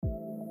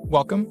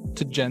Welcome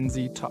to Gen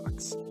Z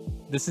Talks.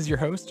 This is your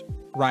host,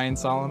 Ryan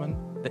Solomon,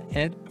 the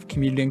head of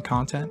community and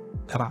content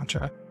at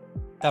Entra.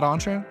 At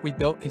Entra, we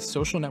built a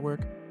social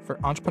network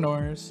for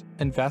entrepreneurs,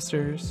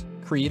 investors,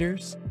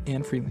 creators,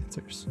 and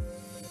freelancers.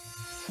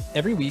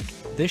 Every week,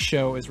 this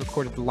show is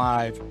recorded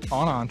live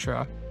on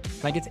Entra,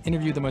 and I get to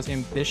interview the most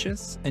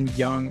ambitious and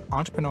young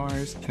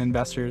entrepreneurs and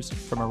investors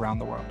from around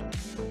the world.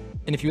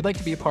 And if you'd like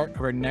to be a part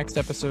of our next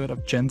episode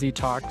of Gen Z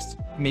Talks,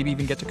 maybe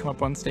even get to come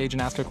up on stage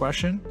and ask a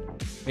question,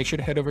 make sure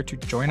to head over to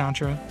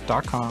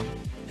joinentra.com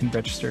and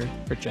register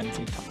for Gen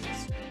Z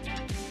Talks.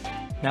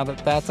 Now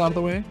that that's out of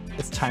the way,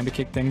 it's time to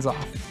kick things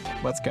off.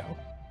 Let's go.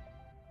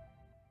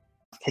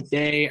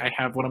 Today, I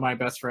have one of my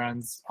best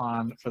friends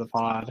on for the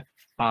pod,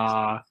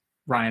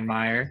 Ryan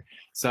Meyer.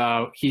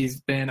 So he's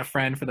been a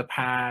friend for the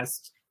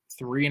past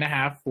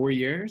 3.5-4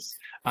 years.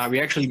 We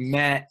actually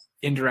met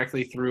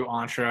indirectly through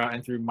Entra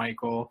and through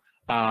Michael,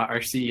 our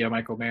CEO,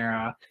 Michael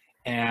Mara.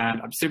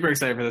 And I'm super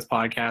excited for this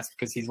podcast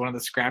because he's one of the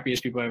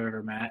scrappiest people I've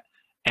ever met.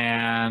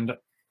 And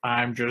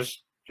I'm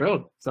just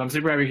thrilled. So I'm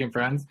super happy we became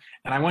friends.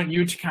 And I want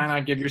you to kind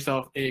of give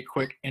yourself a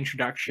quick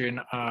introduction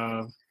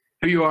of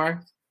who you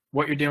are,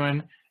 what you're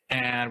doing,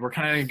 and we're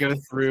kind of going to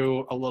go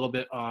through a little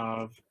bit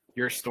of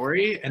your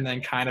story and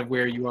then kind of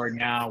where you are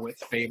now with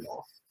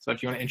Fable. So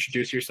if you want to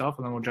introduce yourself,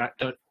 and then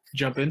we'll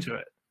jump into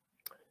it.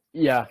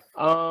 Yeah.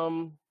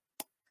 I'm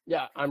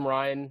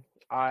Ryan.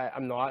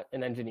 I'm not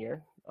an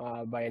engineer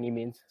by any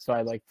means. So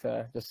I'd like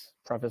to just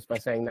preface by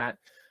saying that.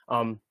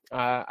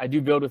 I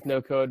do build with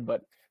no code,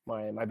 but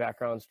my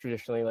background's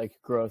traditionally like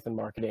growth and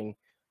marketing,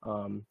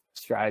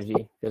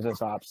 strategy,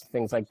 business ops,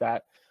 things like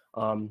that.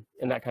 And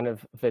that kind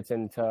of fits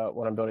into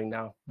what I'm building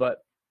now.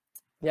 But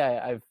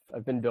yeah,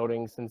 I've been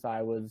building since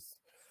I was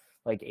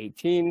like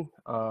 18.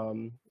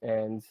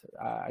 And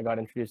I got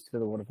introduced to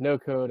the world of no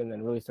code and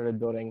then really started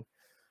building.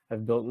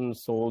 I've built and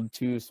sold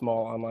 2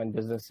 small online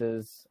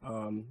businesses,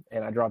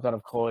 and I dropped out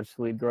of college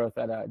to lead growth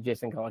at a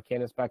Jason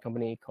Calacanis back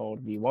company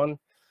called V1,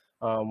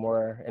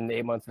 where in the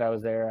 8 months that I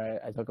was there,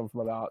 I took them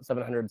from about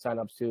 700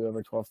 signups to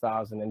over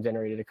 12,000 and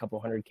generated a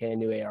couple $100K in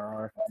new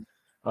ARR.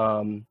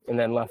 And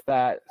then left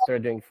that,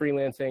 started doing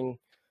freelancing,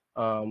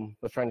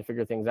 was trying to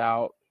figure things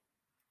out,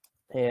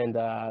 and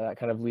that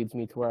kind of leads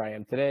me to where I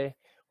am today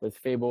with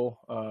Fable.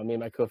 Me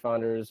and my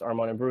co-founders,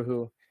 Armand and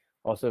Bruhu,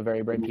 also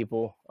very bright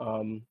people.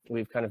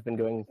 We've kind of been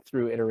going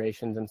through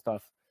iterations and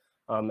stuff.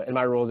 And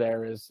my role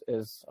there is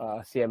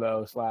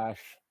CMO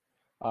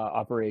 /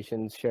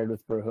 operations shared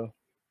with Bruhu.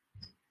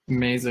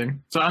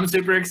 Amazing. So I'm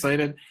super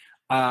excited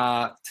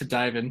to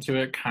dive into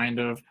it.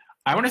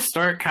 I want to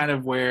start kind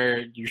of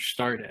where you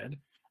started.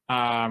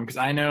 Because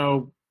I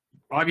know,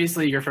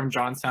 obviously, you're from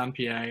Johnstown,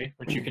 PA,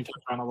 which you can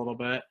touch on a little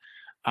bit.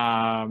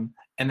 And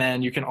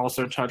then you can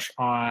also touch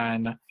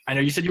on, I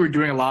know you said you were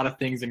doing a lot of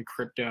things in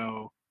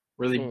crypto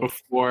really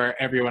before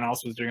everyone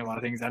else was doing a lot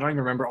of things. I don't even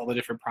remember all the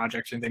different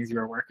projects and things you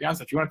were working on.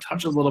 So if you want to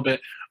touch a little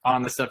bit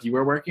on the stuff you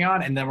were working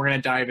on, and then we're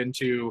going to dive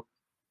into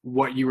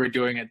what you were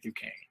doing at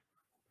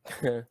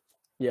Duquesne.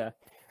 Yeah.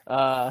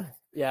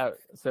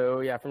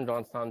 So from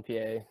Johnstown, PA.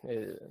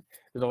 It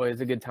was always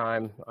a good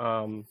time.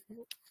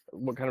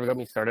 What kind of got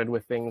me started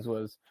with things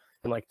was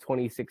in like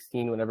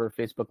 2016, whenever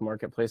Facebook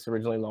Marketplace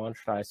originally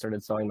launched, I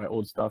started selling my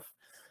old stuff.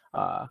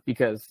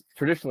 Because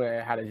traditionally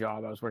I had a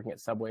job, I was working at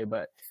Subway,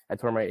 but I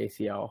tore my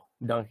ACL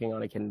dunking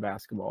on a kid in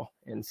basketball.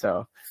 And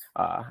so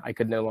I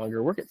could no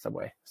longer work at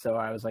Subway. So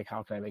I was like,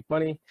 how can I make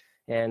money?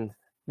 And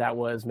that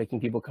was making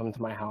people come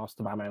to my house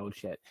to buy my old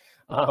shit.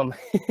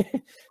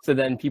 So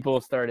then people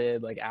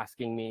started like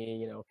asking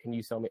me, can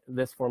you sell me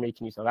this for me?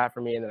 Can you sell that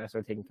for me? And then I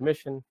started taking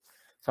commission.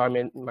 So I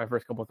made my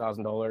first couple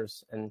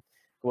 $1,000s, and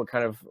what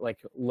kind of like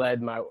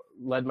led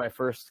my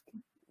first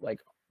like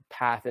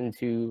path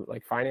into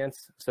like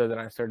finance. So then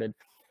I started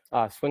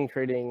swing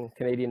trading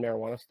Canadian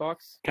marijuana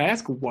stocks. Can I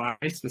ask why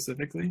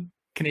specifically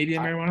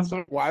Canadian marijuana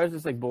stocks? Well, I was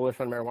just like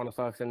bullish on marijuana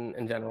stocks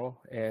in general,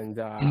 and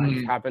I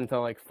just happened to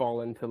like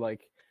fall into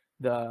like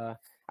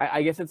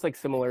I guess it's like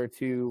similar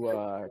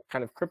to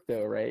kind of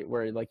crypto, right?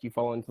 Where like you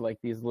fall into like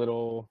these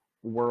little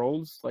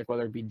worlds, like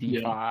whether it be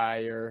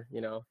DeFi or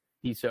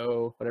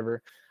DeSo,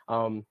 whatever.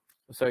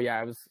 So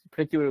yeah, I was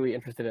particularly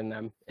interested in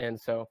them, and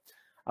so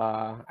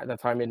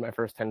that's how I made my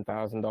first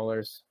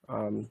 $10,000,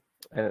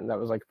 and that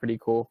was like pretty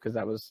cool because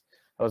that was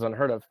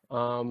unheard of.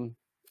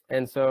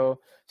 And so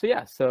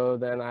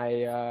then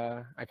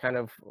I kind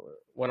of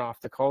went off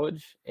to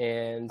college,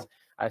 and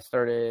I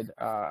started.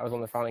 I was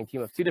on the founding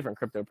team of 2 different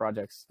crypto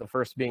projects. The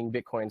first being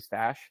Bitcoin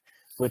Stash,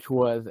 which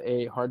was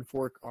a hard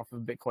fork off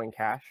of Bitcoin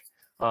Cash.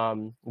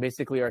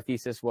 Basically, our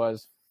thesis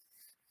was,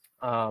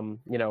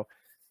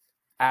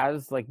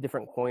 as like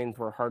different coins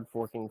were hard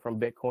forking from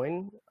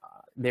Bitcoin,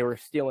 they were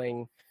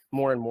stealing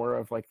more and more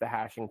of like the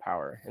hashing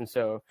power. And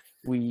so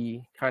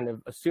we kind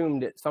of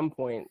assumed at some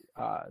point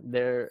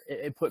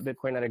it put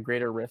Bitcoin at a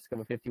greater risk of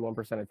a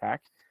 51%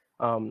 attack.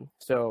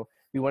 So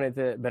we wanted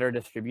to better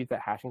distribute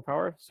that hashing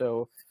power.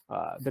 So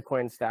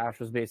Bitcoin Stash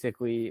was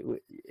basically,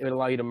 it would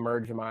allow you to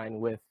merge mine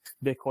with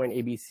Bitcoin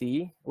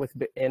ABC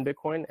and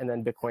Bitcoin, and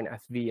then Bitcoin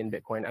SV and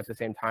Bitcoin at the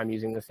same time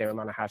using the same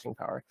amount of hashing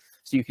power.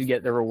 So you could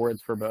get the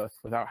rewards for both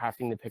without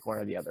having to pick one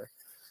or the other.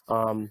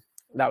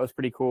 That was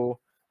pretty cool.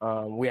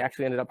 We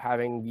actually ended up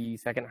having the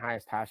second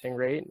highest hashing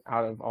rate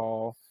out of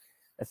all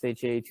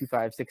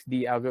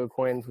SHA-256D algo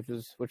coins,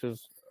 which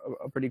was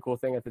a pretty cool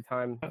thing at the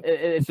time.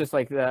 It's just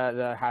like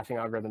the hashing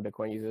algorithm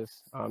Bitcoin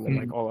uses, and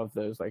like all of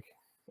those like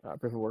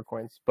proof of work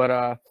coins.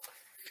 But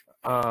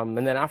and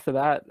then after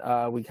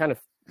that, we kind of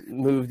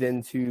moved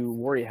into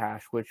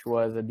WarriHash, which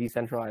was a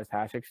decentralized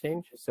hash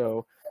exchange.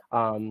 So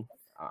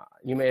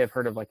you may have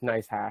heard of like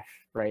NiceHash,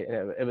 right?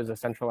 And it was a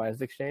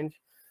centralized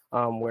exchange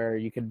where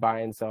you could buy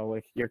and sell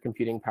like your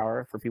computing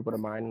power for people to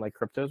mine like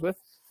cryptos with.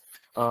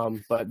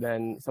 But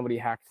then somebody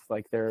hacked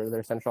like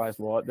their centralized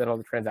wallet that all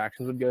the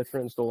transactions would go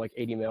through and stole like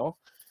 80 mil.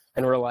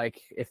 And we're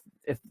like, if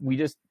we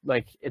just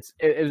like,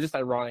 it was just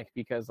ironic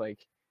because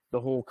like the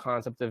whole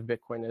concept of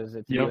Bitcoin is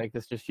it's like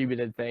this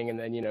distributed thing. And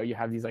then, you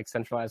have these like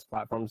centralized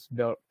platforms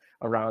built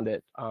around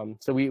it.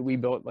 So we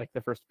built like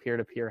the first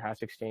peer-to-peer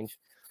hash exchange,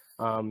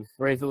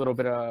 raised a little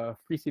bit of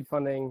pre-seed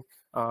funding,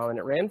 and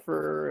it ran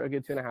for a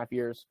good 2.5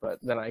 years, but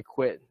then I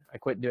quit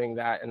doing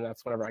that. And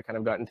that's whenever I kind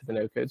of got into the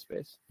no code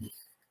space.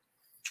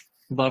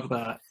 Love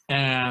that.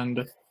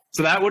 And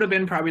so that would have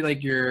been probably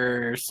like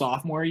your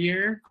sophomore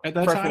year at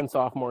that time? Freshman,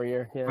 sophomore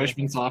year. Yeah.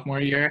 Freshman, sophomore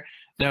year.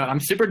 No,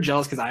 I'm super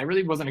jealous because I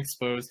really wasn't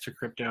exposed to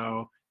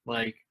crypto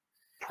like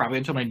probably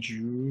until my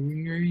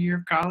junior year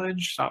of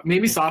college, so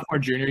maybe sophomore,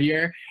 junior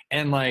year.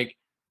 And like,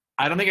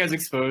 I don't think I was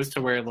exposed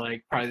to where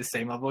like probably the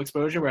same level of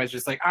exposure where I was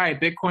just like, all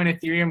right, Bitcoin,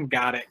 Ethereum,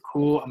 got it.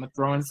 Cool. I'm going to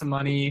throw in some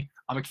money.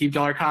 I'm going to keep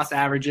dollar cost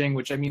averaging,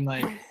 which I mean,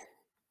 like,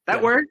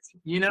 that worked,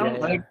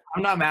 like,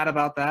 I'm not mad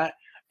about that.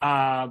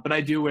 But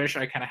I do wish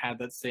I kind of had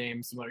that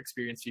similar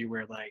experience to you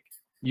where like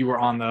you were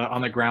on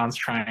the grounds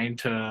trying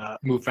to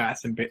move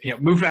fast and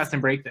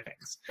break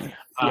things.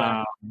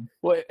 Yeah.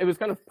 Well, it was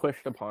kind of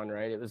pushed upon,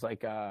 right? It was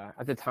like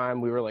at the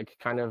time we were like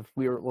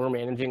we were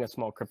managing a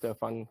small crypto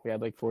fund. We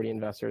had like 40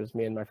 investors,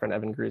 me and my friend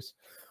Evan Gruce.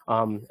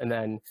 And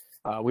then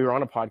we were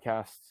on a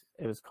podcast.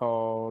 It was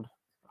called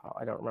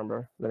I don't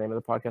remember the name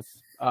of the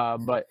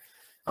podcast, but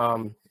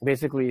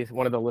basically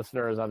one of the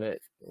listeners of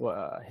it,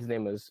 his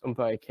name was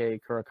Umpai K.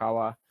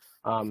 Kurakawa.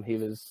 He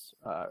was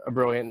a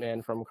brilliant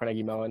man from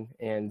Carnegie Mellon,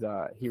 and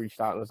he reached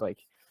out and was like,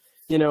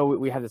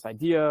 we had this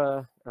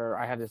idea, or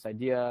I had this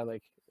idea,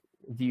 like,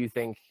 do you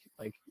think,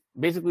 like,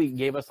 basically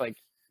gave us like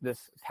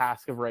this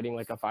task of writing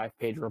like a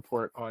 5-page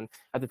report on,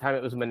 at the time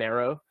it was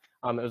Monero.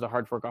 It was a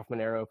hard fork off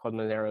Monero called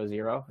Monero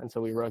Zero. And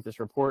so we wrote this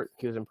report.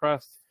 He was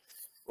impressed.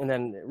 And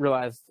then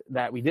realized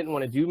that we didn't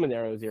want to do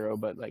Monero Zero,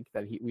 but like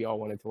that we all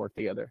wanted to work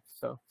together.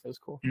 So it was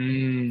cool.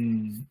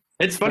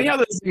 It's funny how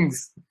those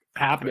things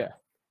happen.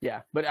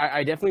 Yeah. But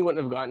I definitely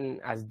wouldn't have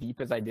gotten as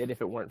deep as I did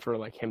if it weren't for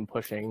like him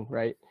pushing,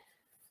 right?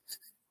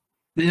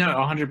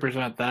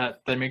 100%.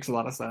 That makes a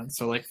lot of sense.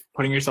 So like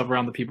putting yourself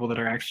around the people that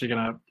are actually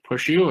gonna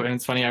push you. And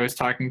it's funny, I was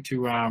talking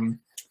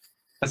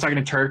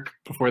to Turk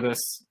before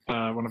this,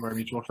 one of our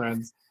mutual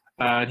friends,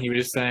 and he was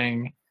just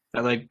saying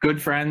that like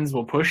good friends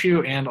will push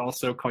you and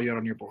also call you out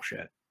on your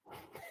bullshit.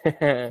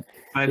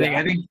 I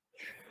think,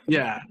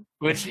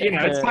 which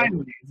it's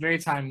timely. It's very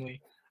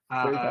timely.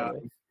 Very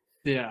timely.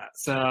 Yeah,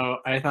 so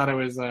I thought it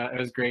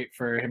was great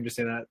for him to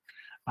say that.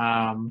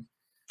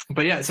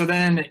 But yeah, so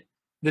then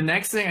the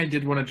next thing I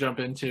did want to jump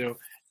into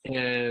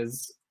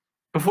is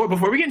before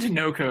we get into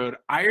no code,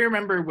 I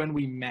remember when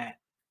we met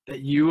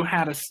that you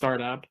had a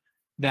startup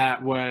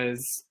that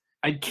was,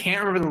 I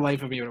can't remember the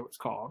life of me what it was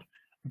called,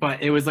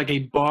 but it was like a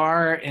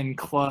bar and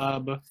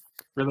club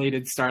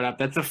related startup.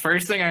 That's the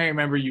first thing I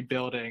remember you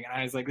building. And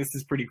I was like, this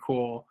is pretty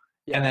cool.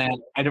 Yeah. And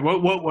then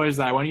what was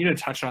that? I want you to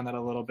touch on that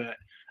a little bit.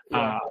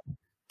 Yeah.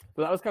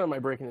 So that was kind of my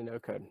break into no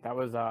code. That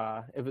was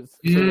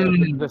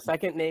the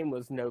second name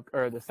was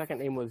the second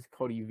name was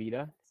called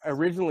Uvita.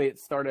 Originally it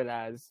started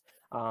as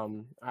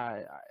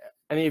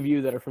any of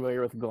you that are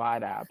familiar with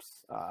Glide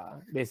apps,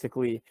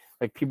 basically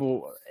like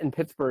people in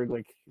Pittsburgh,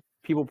 like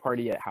people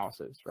party at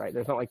houses, right?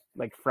 There's not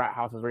like frat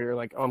houses where you're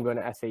like, oh, I'm going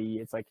to SAE.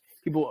 It's like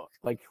people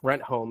like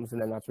rent homes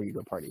and then that's where you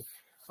go party.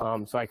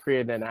 So I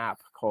created an app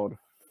called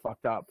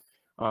Fucked Up.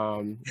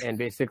 And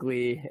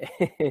basically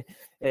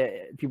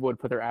people would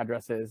put their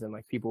addresses and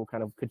like people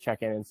kind of could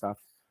check in and stuff.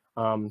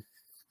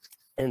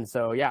 And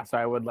so, so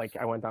I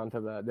went down to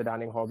the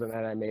dining hall and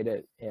I made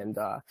it and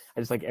I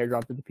just like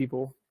airdropped it to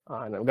people.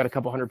 And I've got a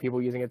couple hundred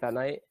people using it that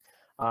night.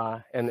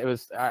 And it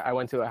was, I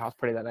went to a house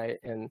party that night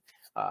and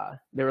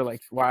they were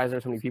like, why is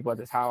there so many people at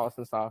this house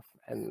and stuff?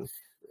 And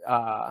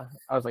I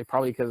was like,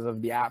 probably because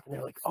of the app. And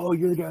they're like, oh,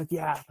 you're the guy with the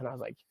app. And I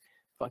was like,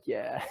 fuck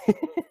yeah.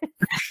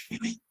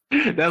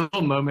 That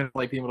little moment,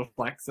 like being able to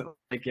flex it,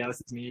 like, yeah, this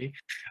is me.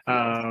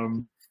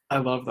 I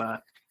love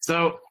that.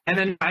 So, and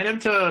then kind of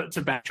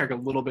to backtrack a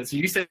little bit. So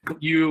you said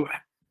you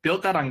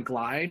built that on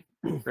Glide,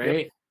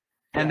 right?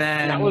 And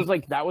then that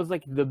was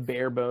like the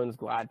bare bones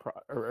Glad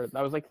or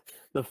that was like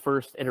the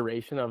first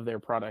iteration of their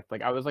product.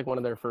 Like I was like one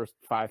of their first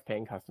 5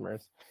 paying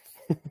customers.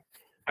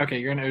 Okay,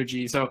 you're an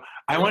OG. So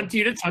I want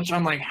you to touch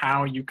on like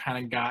how you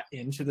kind of got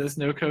into this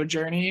no code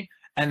journey,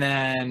 and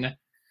then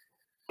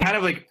kind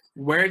of like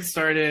where it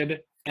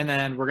started, and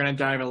then we're gonna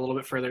dive a little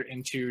bit further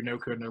into no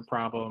code, no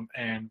problem,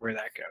 and where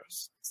that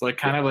goes. So like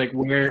kind of like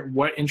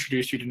what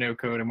introduced you to no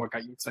code and what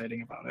got you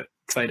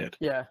excited.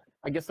 Yeah,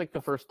 I guess like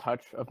the first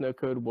touch of no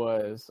code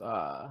was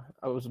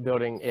I was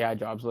building AI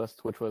jobs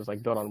list, which was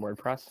like built on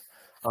WordPress.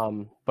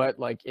 But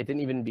like it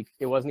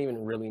wasn't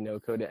even really no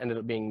code. It ended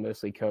up being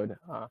mostly code.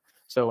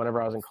 So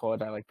whenever I was in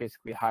college, I like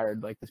basically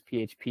hired like this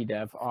PHP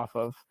dev off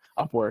of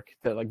Upwork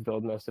to like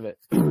build most of it.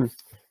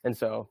 And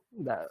so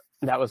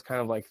that was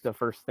kind of like the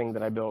first thing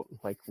that I built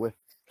like with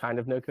kind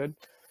of no code.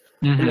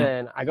 And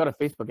then I got a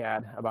Facebook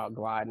ad about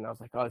Glide, and I was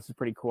like, oh, this is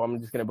pretty cool. I'm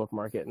just going to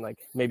bookmark it, and like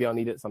maybe I'll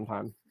need it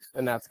sometime.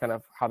 And that's kind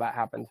of how that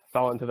happened.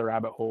 Fell into the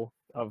rabbit hole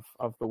of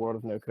the world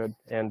of no code,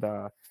 and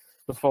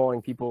was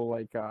following people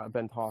like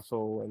Ben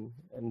Tossell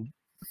and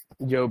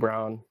Joe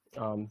Brown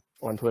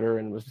on Twitter,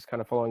 and was just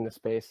kind of following the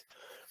space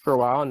for a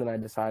while. And then I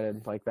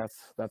decided like that's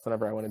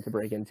whenever I wanted to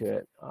break into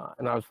it.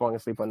 And I was falling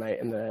asleep one night,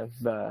 and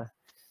the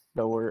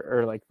word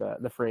or like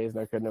the phrase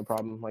 "no code, no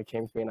problem" like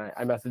came to me, and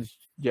I messaged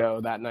Joe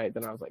that night.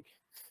 Then I was like,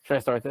 should I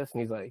start this?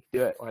 And he's like,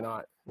 do it. Why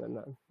not? And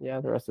then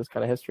the rest is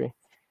kind of history.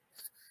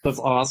 That's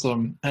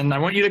awesome. And I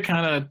want you to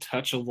kind of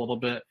touch a little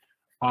bit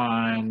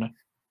on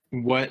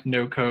what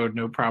no code,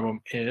 no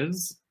problem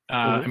is.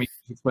 I mean,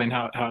 explain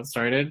how it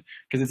started,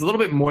 because it's a little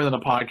bit more than a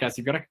podcast.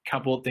 You've got a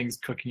couple of things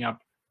cooking up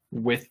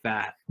with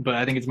that, but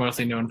I think it's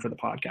mostly known for the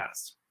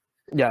podcast.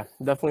 Yeah,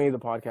 definitely the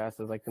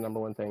podcast is like the number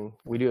one thing.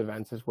 We do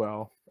events as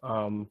well.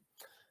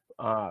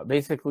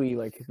 Basically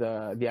like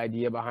the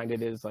idea behind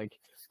it is like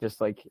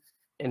just like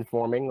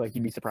informing. Like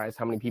you'd be surprised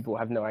how many people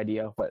have no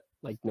idea what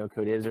like no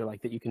code is, or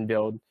like that you can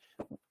build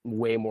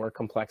way more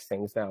complex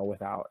things now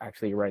without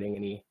actually writing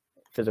any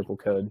physical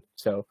code.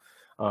 So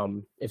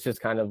it's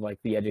just kind of like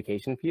the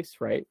education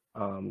piece, right?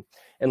 And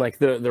like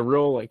the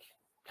real like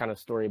kind of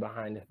story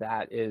behind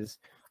that is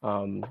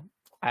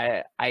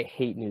I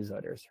hate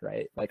newsletters,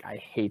 right? Like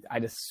I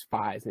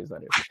despise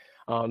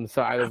newsletters.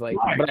 So I was like,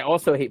 but I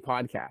also hate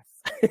podcasts.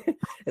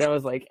 And I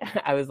was like,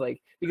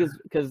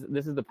 because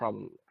this is the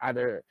problem.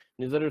 Either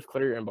newsletters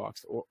clutter your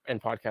inbox,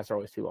 and podcasts are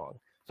always too long.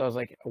 So I was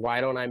like,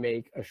 why don't I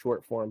make a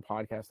short form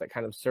podcast that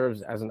kind of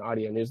serves as an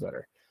audio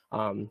newsletter?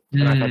 And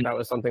I thought that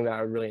was something that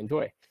I would really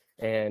enjoy.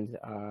 And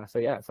so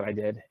I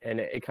did, and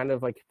it kind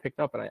of like picked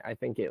up, and I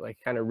think it like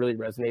kind of really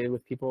resonated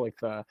with people, like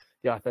the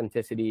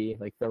authenticity,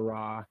 like the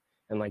raw,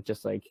 and like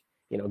just like,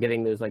 you know,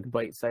 getting those like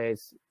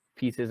bite-sized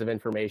pieces of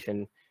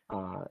information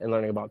and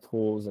learning about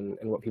tools and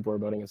what people are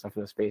building and stuff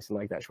in the space in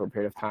like that short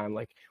period of time,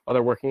 like while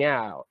they're working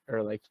out,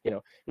 or like, you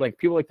know, like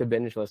people like to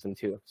binge listen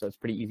too. So it's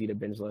pretty easy to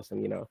binge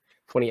listen, you know,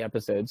 20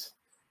 episodes.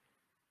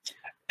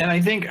 And I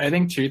think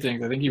 2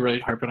 things. I think you really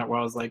harp on it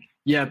well. Is like,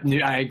 yeah,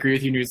 I agree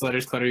with you.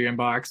 Newsletters clutter your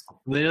inbox.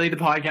 Literally, the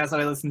podcast that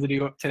I listened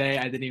to today,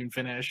 I didn't even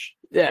finish.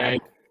 Yeah,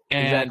 right?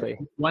 And exactly.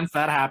 Once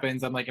that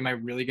happens, I'm like, am I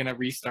really gonna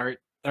restart,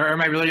 or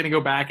am I really gonna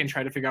go back and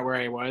try to figure out where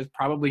I was?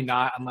 Probably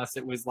not, unless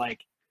it was like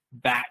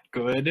that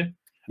good.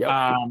 Yep.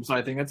 So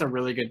I think that's a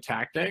really good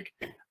tactic.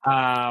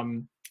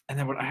 And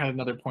then I had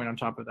another point on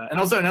top of that, and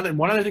also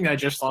one other thing that I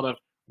just thought of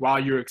while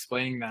you were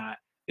explaining that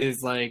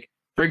is like,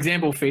 for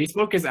example,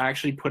 Facebook is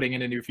actually putting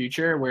in a new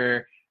feature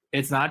where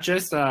it's not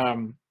just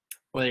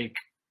like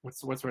what's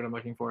the word I'm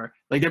looking for?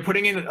 Like they're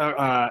putting in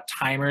a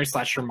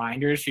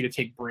timers/reminders for you to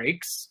take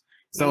breaks.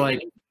 So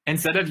like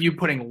instead of you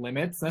putting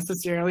limits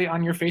necessarily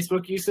on your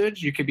Facebook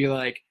usage, you could be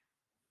like,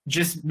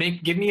 just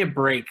give me a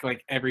break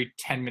like every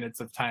 10 minutes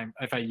of time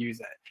if I use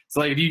it. So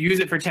like if you use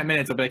it for 10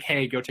 minutes, I'll be like,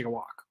 hey, go take a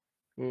walk.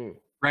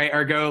 Right?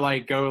 Or go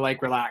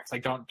relax.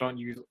 Like don't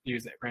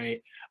use it,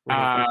 right?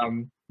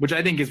 Which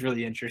I think is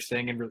really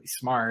interesting and really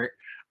smart.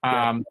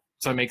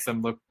 So it makes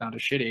them look not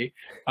as shitty,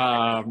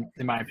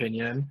 in my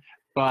opinion.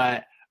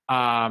 But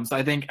so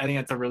I think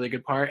that's a really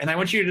good part. And I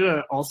want you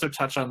to also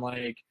touch on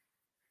like,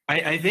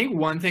 I think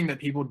one thing that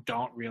people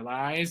don't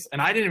realize, and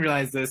I didn't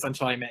realize this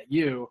until I met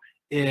you,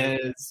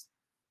 is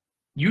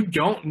you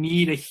don't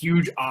need a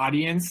huge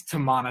audience to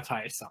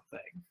monetize something.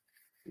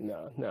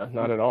 No,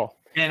 not at all.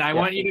 And I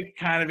want you to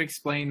kind of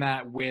explain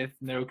that with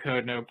no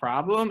code, no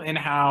problem, and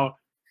how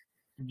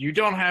you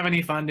don't have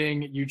any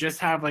funding. You just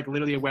have like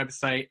literally a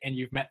website and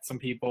you've met some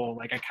people.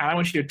 Like I kind of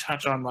want you to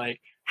touch on like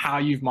how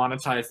you've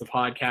monetized the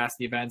podcast,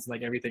 the events, and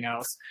like everything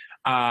else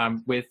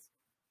with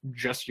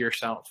just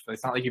yourself.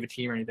 It's not like you have a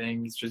team or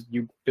anything. It's just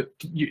you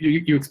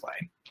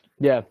explain.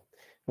 Yeah.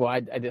 Well, I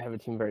did have a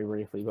team very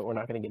briefly, but we're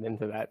not going to get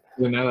into that.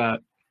 We know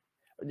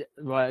that.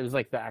 Well, it was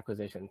like the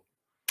acquisition.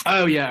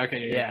 Oh yeah,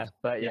 okay. Yeah,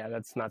 but yeah,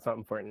 that's not so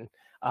important.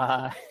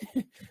 That's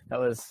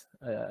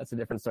a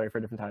different story for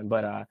a different time.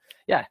 But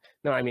yeah,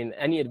 no, I mean,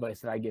 any advice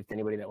that I give to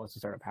anybody that wants to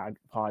start a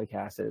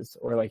podcast is,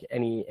 or like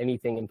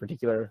anything in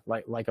particular,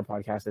 like a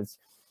podcast, it's,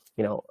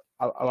 you know,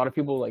 a lot of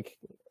people like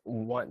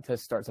want to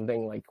start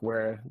something like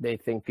where they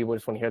think people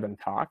just want to hear them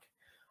talk.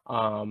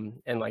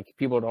 And like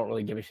people don't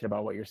really give a shit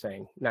about what you're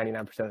saying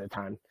 99% of the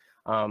time.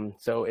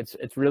 So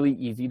it's really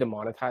easy to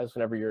monetize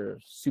whenever you're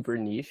super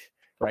niche,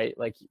 right?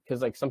 Like,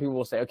 because like some people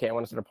will say, okay, I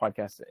want to start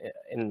a podcast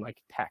in like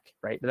tech,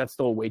 right? But that's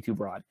still way too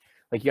broad.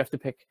 Like you have to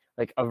pick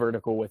like a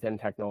vertical within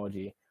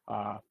technology,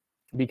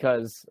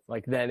 because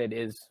like then it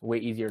is way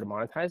easier to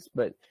monetize,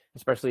 but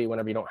especially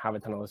whenever you don't have a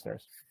ton of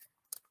listeners.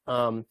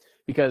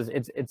 Because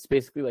it's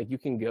basically like you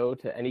can go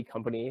to any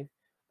company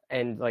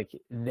and like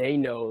they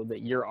know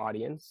that your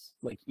audience,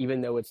 like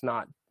even though it's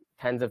not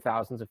tens of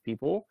thousands of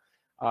people,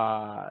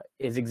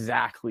 is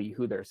exactly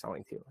who they're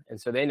selling to. And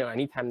so they know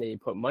anytime they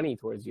put money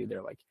towards you,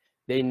 they're like,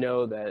 they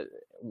know that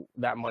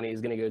that money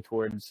is going to go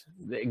towards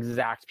the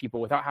exact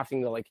people without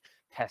having to like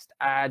test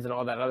ads and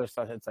all that other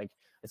stuff. It's like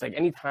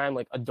anytime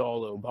like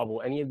Adalo,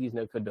 Bubble, any of these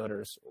no code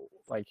builders,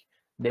 like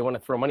they want to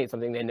throw money at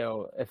something, they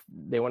know if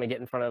they want to get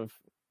in front of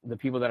the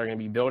people that are going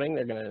to be building,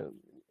 they're going to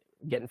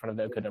get in front of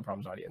the no code no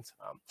problems audience.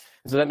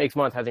 And so that makes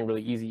monetizing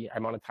really easy. I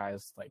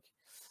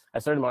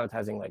started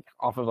monetizing like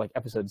off of like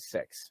episode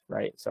 6,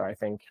 right? So I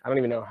don't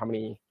even know how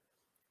many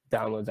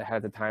downloads I had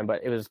at the time,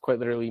 but it was quite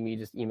literally me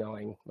just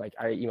emailing. Like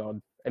I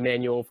emailed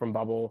Emmanuel from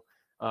Bubble.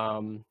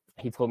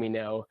 He told me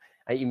no.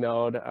 I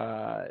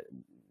emailed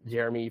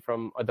Jeremy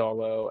from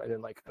Adalo and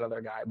then like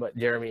another guy, but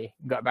Jeremy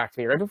got back to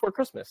me right before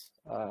Christmas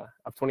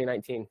of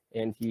 2019,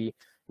 and he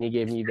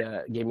gave me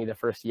the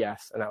first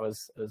yes, and it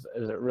was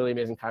a really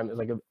amazing time. It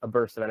was like a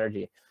burst of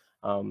energy,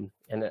 and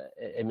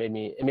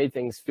it made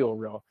things feel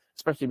real,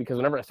 especially because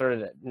whenever I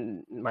started it,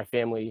 my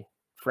family,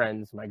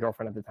 friends, my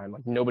girlfriend at the time,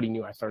 like nobody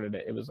knew I started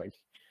it. It was like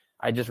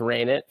I just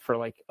ran it for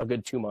like a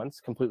good 2 months,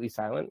 completely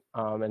silent,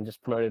 and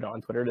just promoted it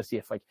on Twitter to see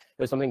if like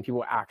it was something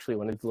people actually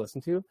wanted to listen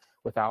to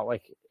without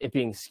like it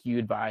being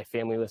skewed by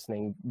family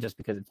listening just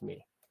because it's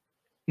me.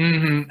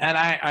 Mm-hmm. And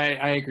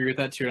I agree with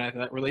that too, and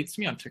that relates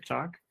to me on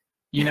TikTok,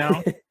 you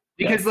know,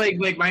 because like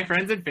my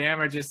friends and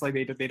fam are just like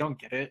they don't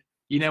get it,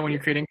 you know, when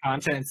you're creating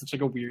content. It's such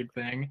like a weird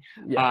thing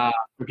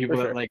for people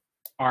that like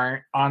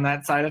aren't on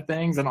that side of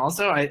things. And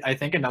also I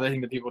think another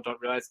thing that people don't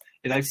realize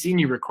is I've seen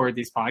you record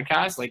these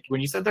podcasts. Like when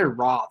you said they're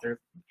raw, do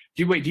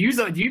you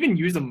even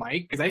use a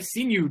mic? Because I've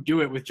seen you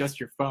do it with just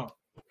your phone.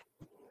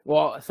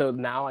 Well, so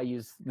now I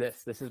use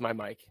this is my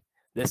mic,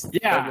 this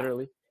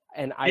literally,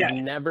 and I've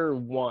never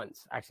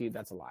once, actually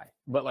that's a lie,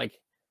 but like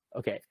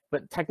okay,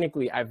 but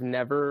technically I've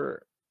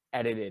never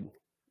edited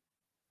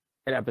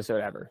an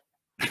episode ever.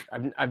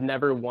 I've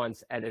never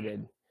once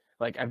edited.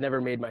 Like I've never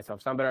made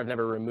myself sound better. I've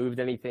never removed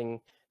anything.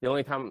 The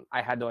only time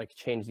I had to like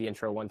change the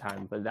intro one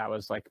time, but that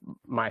was like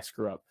my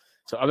screw up.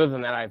 So other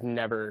than that, I've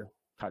never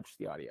touched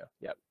the audio.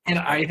 Yep. And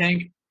I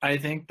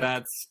think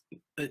that's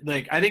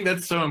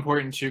so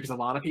important too, because a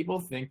lot of people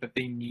think that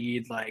they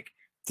need like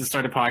to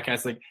start a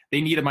podcast, like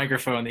they need a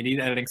microphone, they need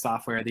editing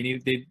software, they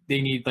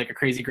need like a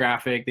crazy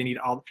graphic, they need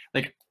all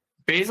like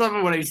based off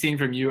of what I've seen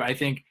from you, I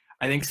think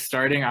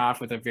starting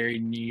off with a very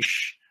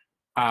niche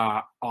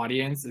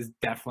audience is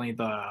definitely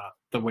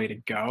the way to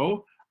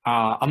go.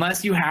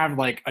 Unless you have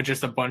like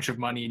just a bunch of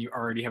money and you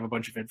already have a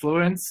bunch of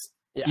influence,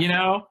 you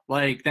know,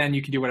 like then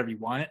you can do whatever you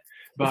want.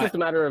 But it's just a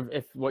matter of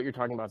if what you're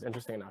talking about is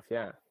interesting enough.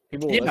 Yeah,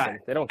 people will listen.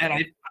 They don't care.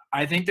 And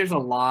I think there's a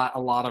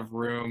lot of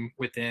room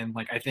within.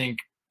 Like I think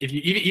if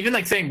you even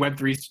like saying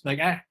Web3, like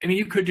I mean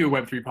you could do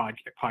a Web3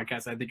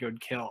 podcast. I think it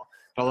would kill.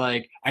 But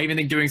like I even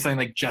think doing something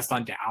like just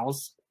on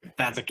DAOs,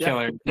 that's a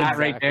killer. That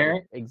right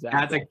there,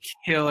 that's a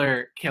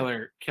killer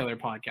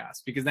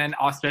podcast. Because then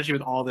especially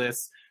with all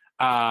this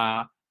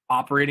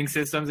operating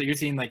systems that you're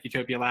seeing, like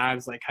Utopia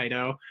Labs, like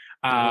Kaido,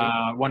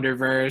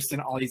 Wonderverse, and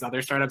all these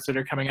other startups that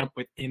are coming up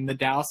within the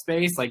DAO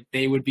space, like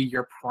they would be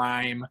your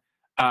prime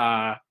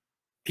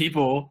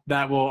people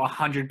that will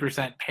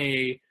 100%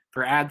 pay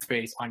for ad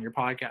space on your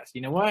podcast.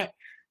 You know what?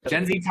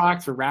 Gen Z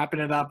Talks, we're wrapping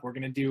it up. We're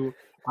gonna do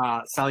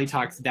Sally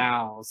Talks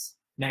DAOs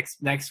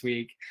next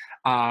week.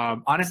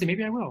 Honestly,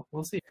 maybe I will.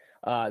 We'll see.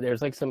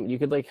 There's like you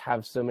could like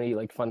have so many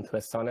like fun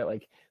twists on it.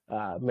 Like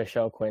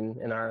Michelle Quinn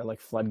in our like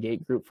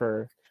Floodgate group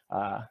for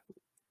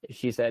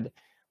she said,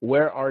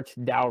 "Where art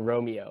thou,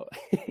 Romeo?"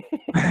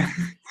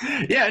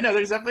 Yeah, no,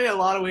 there's definitely a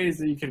lot of ways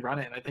that you can run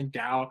it. And I think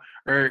DAO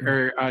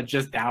or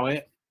just DAO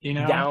it, you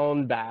know?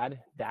 Down bad.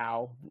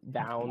 That's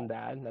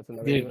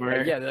another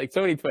one. Yeah, like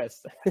so many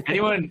twists.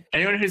 anyone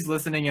who's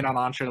listening in on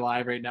Entre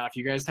Live right now, if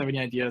you guys have any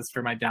ideas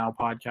for my DAO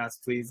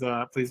podcast, please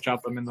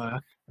drop them in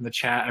the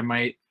chat.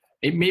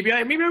 Maybe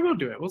I will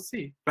do it. We'll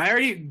see. But I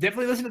already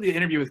definitely listened to the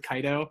interview with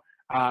Kaido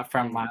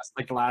from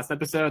the last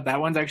episode. That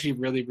one's actually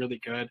really,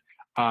 really good.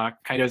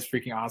 Kaido's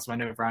freaking awesome. I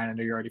know Brian, I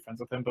know you're already friends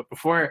with him. But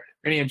before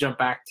we're gonna jump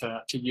back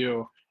to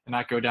you and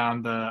not go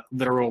down the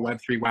literal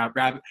Web3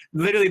 rabbit,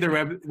 literally the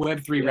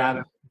Web3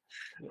 rabbit.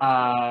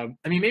 I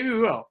mean, maybe we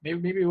will.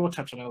 Maybe we'll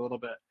touch on it a little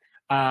bit.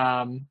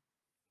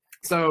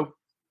 So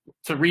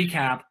to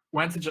recap,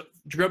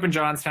 grew up in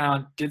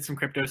Johnstown, did some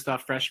crypto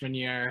stuff freshman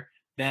year,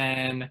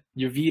 then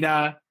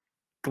Yovita,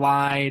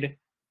 Glide,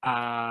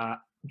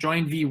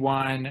 joined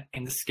V1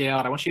 and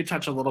scaled. I want you to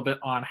touch a little bit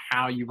on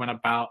how you went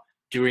about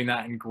doing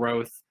that in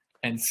growth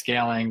and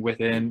scaling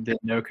within the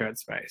no-code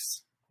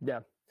space. Yeah.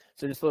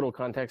 So just a little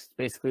context.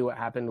 Basically, what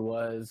happened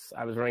was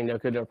I was running No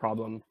Code No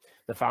Problem.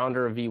 The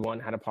founder of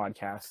V1 had a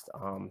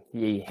podcast.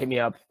 He hit me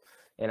up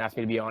and asked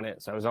me to be on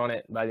it. So I was on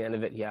it. By the end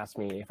of it, he asked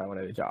me if I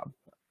wanted a job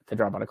to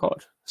drop out of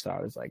college. So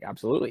I was like,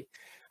 absolutely.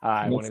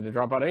 I wanted to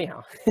drop out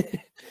anyhow.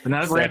 And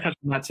that's where I touched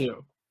on that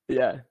too.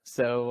 Yeah.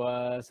 So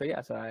I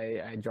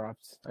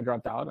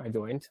dropped out. I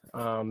joined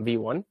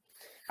V1.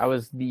 I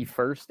was the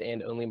first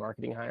and only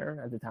marketing hire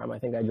at the time. I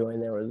think I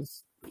joined, there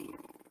was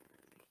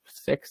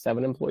 6,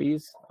 7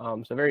 employees.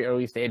 So very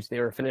early stage. They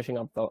were finishing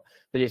up the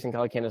Jason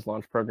Calacanis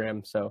launch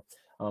program. So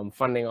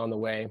funding on the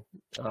way.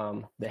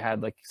 They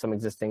had like some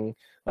existing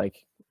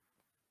like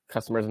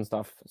customers and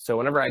stuff. So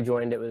whenever I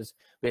joined, it was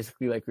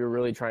basically like we were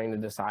really trying to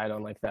decide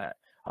on like that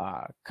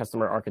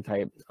customer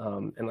archetype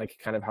and like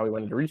kind of how we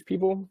wanted to reach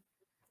people.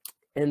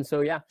 And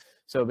so, yeah,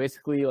 so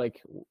basically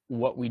like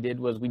what we did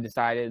was we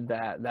decided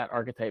that that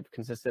archetype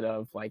consisted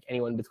of like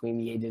anyone between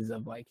the ages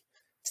of like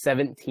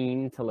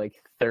 17 to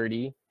like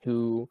 30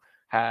 who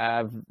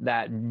have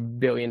that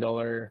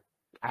billion-dollar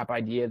app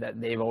idea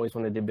that they've always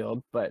wanted to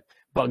build, but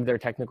bug their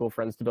technical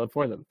friends to build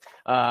for them.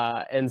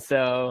 And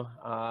so,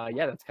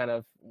 yeah, that's kind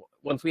of,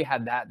 once we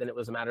had that, then it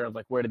was a matter of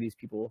like, where do these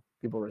people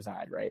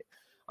reside, right?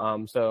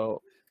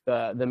 So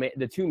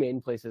the 2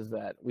 main places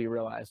that we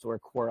realized were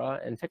Quora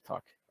and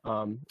TikTok.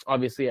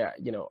 Obviously,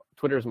 you know,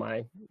 Twitter's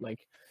my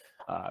like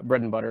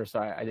bread and butter, so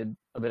I did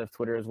a bit of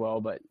Twitter as well.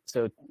 But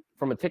so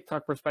from a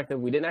TikTok perspective,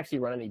 we didn't actually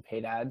run any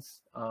paid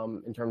ads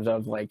in terms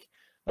of like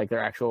their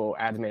actual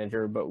ads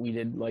manager, but we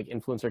did like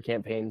influencer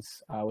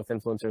campaigns with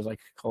influencers like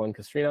Colin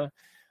Castrina.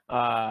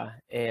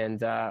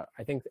 And I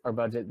think our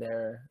budget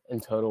there in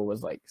total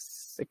was like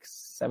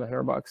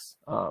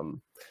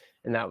 $600-700.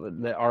 And that was,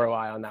 the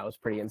ROI on that was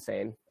pretty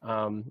insane.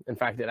 In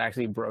fact, it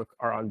actually broke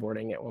our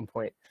onboarding at one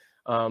point.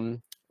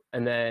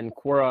 And then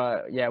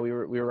Quora, yeah, we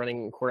were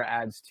running Quora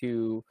ads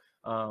to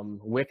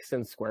Wix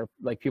and Square,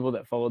 like people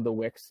that followed the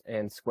Wix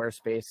and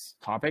Squarespace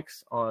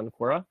topics on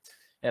Quora.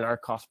 And our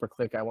cost per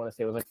click, I want to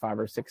say, was like 5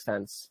 or 6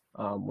 cents,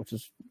 which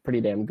is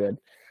pretty damn good.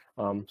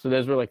 So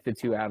those were like the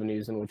 2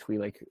 avenues in which we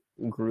like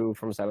grew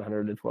from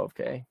 700 to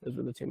 12K. Those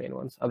were the 2 main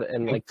ones.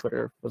 And like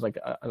Twitter was like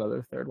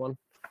another third one.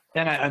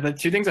 And the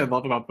 2 things I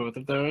love about both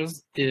of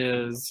those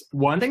is,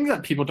 one thing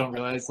that people don't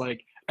realize,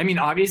 like, I mean,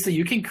 obviously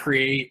you can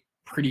create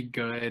pretty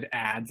good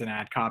ads and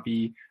ad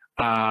copy,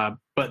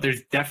 but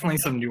there's definitely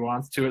some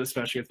nuance to it,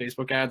 especially with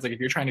Facebook ads. Like if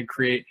you're trying to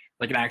create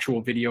like an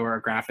actual video or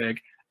a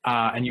graphic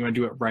and you want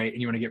to do it right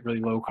and you want to get really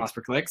low cost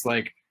per clicks,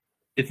 like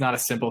it's not a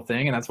simple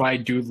thing. And that's why I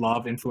do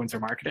love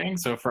influencer marketing.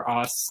 So for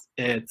us,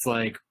 it's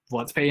like,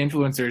 let's pay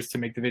influencers to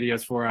make the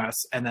videos for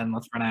us and then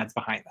let's run ads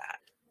behind that.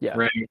 Yeah.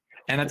 Right.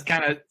 And that's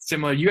kind of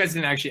similar. You guys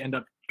didn't actually end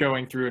up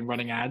going through and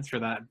running ads for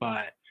that,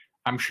 but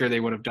I'm sure they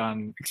would have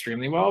done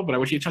extremely well. But I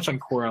wish you touch on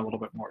Quora a little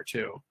bit more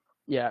too.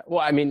 Yeah, well,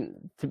 I mean,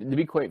 to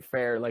be quite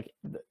fair, like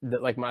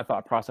like my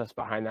thought process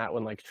behind that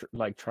when like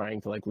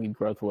trying to like lead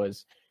growth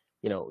was,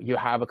 you know, you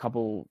have a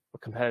couple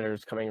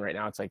competitors coming right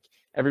now. It's like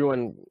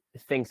everyone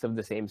thinks of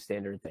the same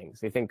standard things.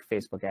 They think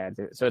Facebook ads.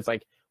 So it's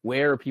like,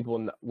 where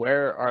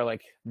are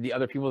like the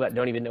other people that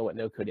don't even know what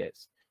no code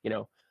is, you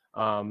know?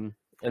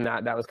 And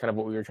that was kind of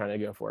what we were trying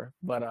to go for.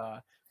 But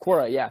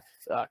Quora, yeah,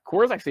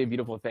 Quora is actually a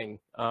beautiful thing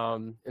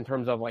in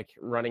terms of like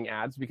running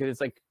ads, because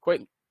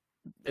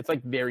it's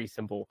like very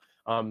simple.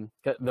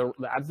 The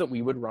ads that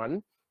we would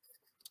run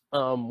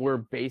were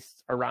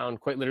based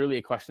around quite literally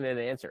a question and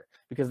an answer,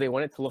 because they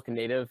want it to look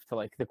native to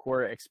like the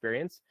Quora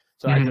experience.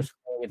 So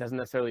it doesn't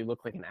necessarily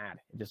look like an ad.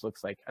 It just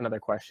looks like another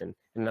question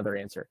and another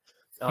answer.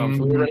 So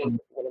whenever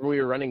we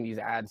were running these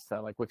ads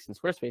to like Wix and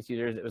Squarespace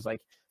users, it was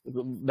like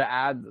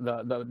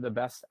the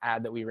best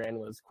ad that we ran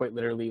was quite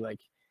literally like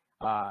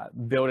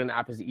build an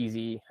app as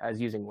easy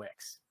as using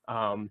Wix.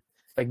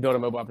 Like build a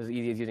mobile app as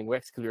easy as using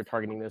Wix, because we were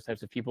targeting those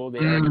types of people. They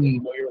are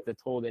familiar with the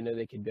tool, they know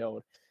they could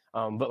build.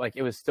 But like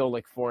it was still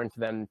like foreign to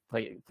them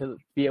to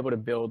be able to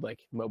build like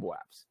mobile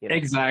apps. You know?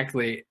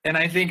 Exactly. And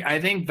I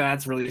think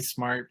that's really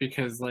smart,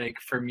 because like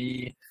for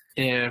me,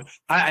 if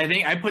I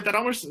think I put that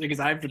almost, because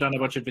I've done a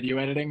bunch of video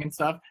editing and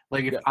stuff.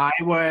 Like if I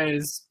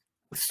was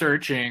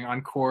searching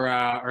on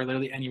Quora or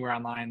literally anywhere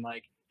online,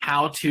 like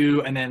how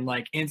to, and then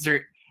like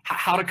insert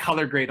how to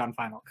color grade on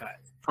Final Cut,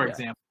 for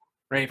example,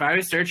 right? If I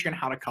was searching on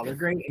how to color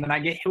grade and then I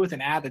get hit with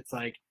an ad that's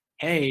like,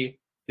 hey,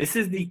 this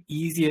is the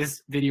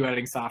easiest video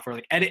editing software,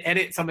 like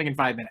edit something in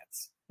 5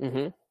 minutes.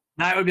 Now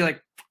I would be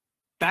like,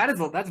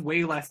 that's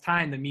way less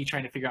time than me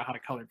trying to figure out how to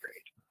color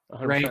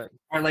grade, 100%. Right?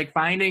 Or like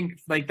finding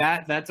like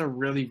that's a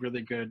really,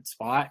 really good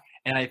spot.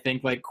 And I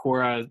think like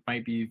Quora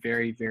might be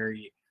very,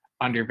 very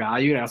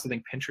undervalued. I also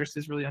think Pinterest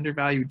is really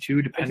undervalued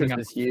too, depending Pinterest on.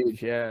 Is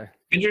huge, yeah.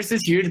 Pinterest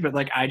is huge, but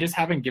like I just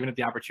haven't given it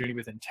the opportunity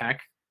within tech,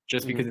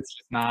 just because it's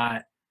just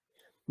not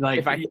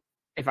like.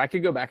 If I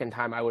could go back in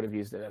time, I would have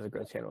used it as a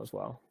growth channel as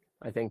well.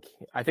 I think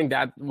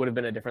that would have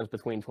been a difference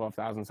between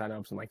 12,000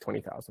 signups and like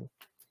 20,000.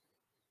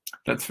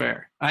 That's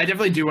fair. I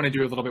definitely do want to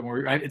do a little bit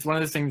more. It's one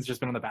of those things that's just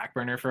been on the back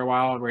burner for a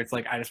while, where it's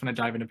like I just want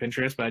to dive into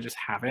Pinterest, but I just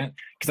haven't,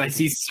 because I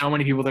see so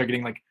many people that are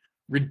getting like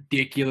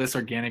ridiculous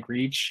organic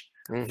reach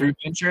through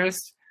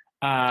Pinterest.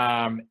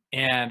 And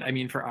I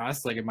mean, for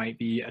us, like it might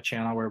be a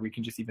channel where we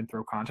can just even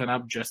throw content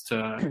up just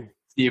to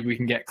see if we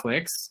can get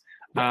clicks.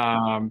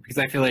 Because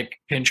I feel like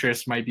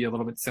Pinterest might be a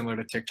little bit similar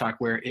to TikTok,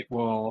 where it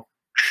will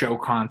show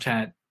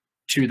content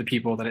to the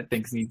people that it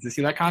thinks needs to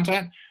see that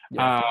content.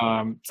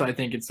 So I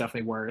think it's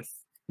definitely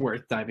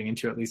worth diving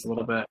into at least a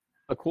little bit.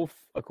 A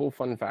cool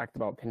fun fact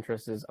about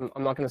Pinterest is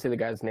I'm not going to say the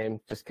guy's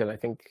name just because I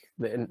think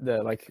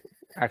the like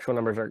actual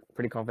numbers are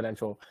pretty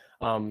confidential.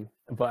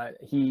 But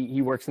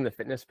he works in the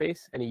fitness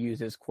space and he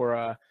uses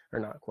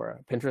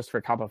Pinterest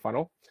for top of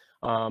funnel.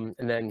 And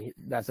then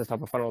that's his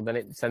top of funnel. Then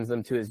it sends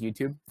them to his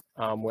YouTube,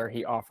 where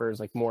he offers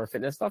like more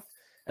fitness stuff.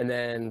 And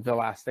then the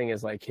last thing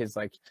is like his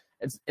like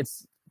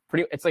it's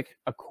like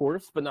a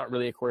course, but not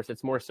really a course.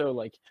 It's more so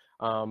like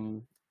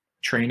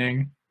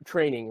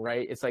training,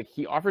 right? It's like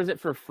he offers it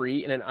for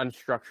free in an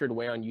unstructured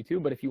way on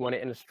YouTube, but if you want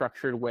it in a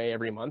structured way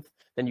every month,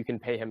 then you can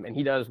pay him, and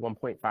he does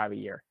 1.5 a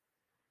year.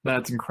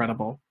 That's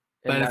incredible.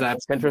 And that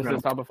is Pinterest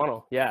is top of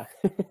funnel. Yeah.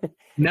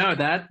 No,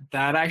 that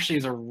actually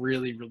is a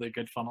really, really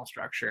good funnel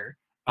structure.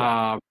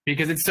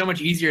 Because it's so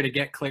much easier to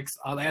get clicks.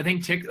 I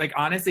think like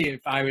honestly,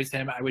 if I was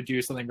him, I would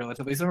do something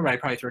relatively similar, but I'd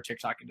probably throw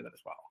TikTok into that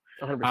as well.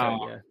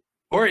 100%, yeah.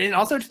 Or and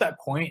also to that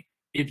point,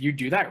 if you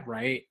do that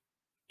right,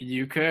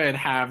 you could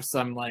have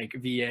some like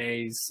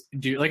VAs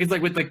do like it's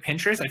like with like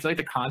Pinterest. I feel like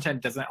the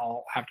content doesn't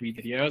all have to be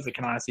videos. It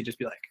can honestly just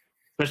be like,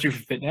 especially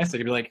for fitness, it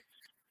could be like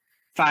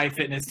 5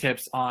 fitness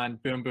tips on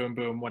boom, boom,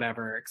 boom,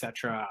 whatever,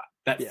 etc.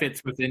 That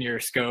fits within your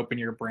scope and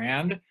your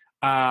brand.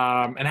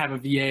 And have a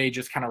VA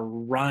just kind of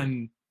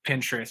run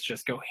Pinterest,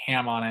 just go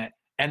ham on it,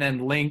 and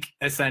then link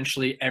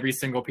essentially every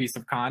single piece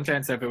of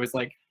content. So if it was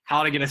like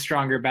how to get a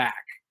stronger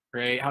back,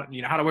 right? How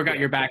to work out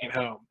your back at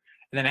home.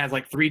 And then it has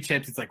like 3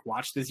 tips. It's like,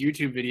 watch this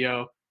YouTube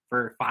video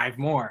for 5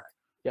 more.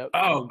 Yep.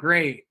 Oh,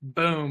 great.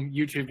 Boom,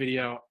 YouTube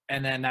video.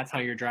 And then that's how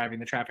you're driving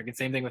the traffic. And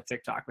same thing with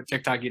TikTok. With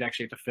TikTok, you'd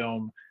actually have to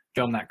film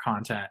that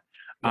content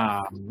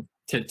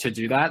to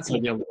do that. So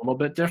it'd be a little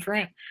bit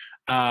different.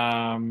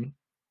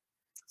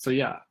 So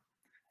yeah.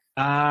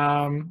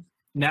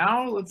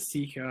 Now let's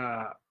see.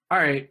 All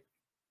right.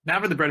 Now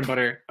for the bread and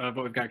butter of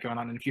what we've got going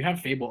on. And if you have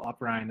Fable up,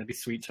 Ryan, that'd be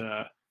sweet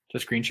to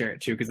screen share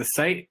it too. Because the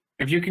site,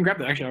 if you can grab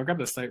that, actually, I'll grab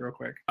the site real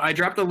quick. I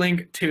dropped the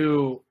link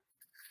to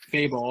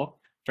Fable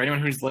for anyone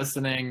who's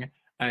listening.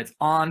 It's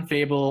on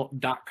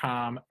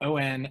fable.com,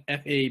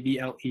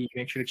 ONFABLE.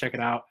 Make sure to check it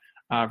out.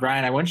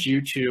 Ryan, I want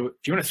you to, do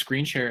you want to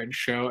screen share and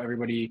show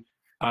everybody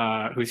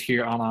who's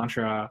here on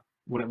Entra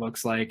what it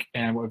looks like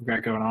and what we've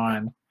got going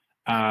on?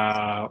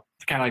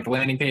 Kind of like the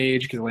landing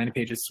page, because the landing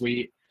page is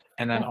sweet,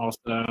 and then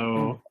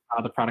also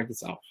the product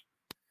itself.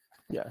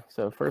 Yeah,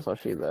 so first I'll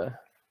show you the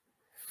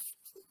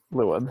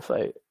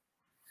website.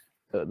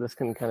 So this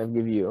can kind of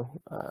give you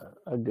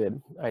a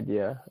good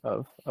idea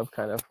of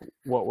kind of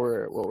what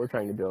we're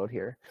trying to build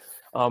here.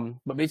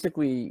 But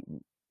basically,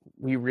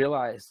 we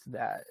realized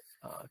that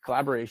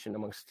collaboration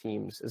amongst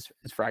teams is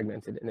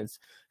fragmented, and it's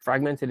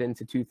fragmented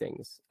into 2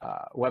 things: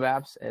 web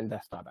apps and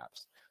desktop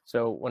apps.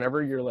 So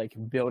whenever you're like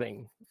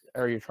building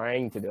or you're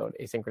trying to build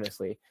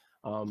asynchronously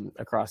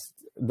across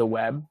the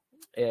web,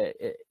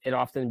 it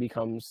often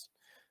becomes,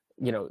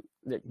 you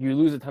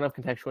lose a ton of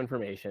contextual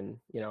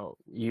information.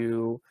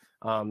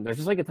 There's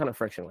just like a ton of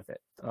friction with it.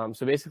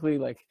 So basically,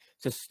 like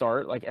to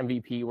start, like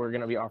MVP, we're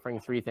going to be offering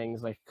 3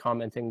 things like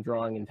commenting,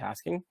 drawing, and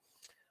tasking.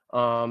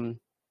 So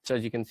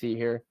as you can see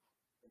here,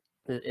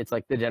 it's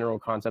like the general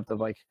concept of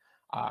like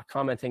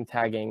commenting,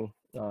 tagging,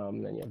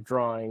 then you have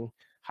drawing,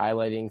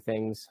 highlighting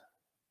things,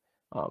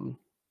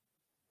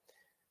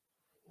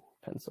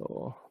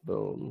 pencil,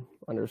 boom,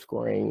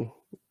 underscoring.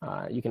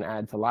 You can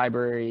add to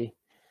library,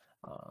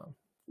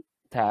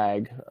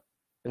 tag,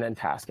 and then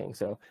tasking.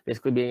 So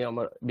basically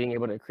being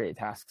able to create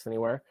tasks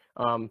anywhere.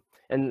 And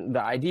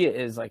the idea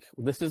is like,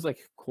 this is like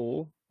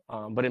cool,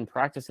 but in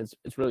practice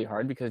it's really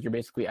hard, because you're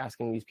basically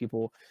asking these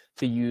people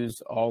to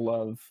use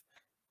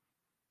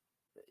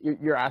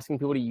you're asking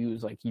people to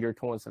use like your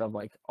tool instead of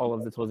like all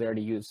of the tools they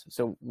already use.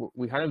 So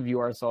we kind of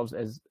view ourselves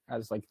as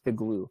like the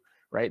glue,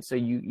 right? So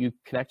you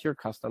connect your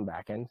custom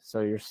backend,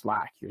 so your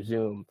Slack, your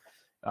Zoom,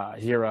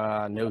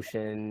 Jira,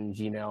 Notion,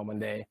 Gmail,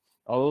 Monday,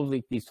 all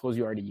of these tools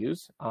you already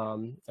use.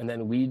 And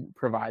then we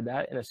provide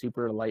that in a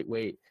super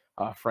lightweight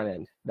front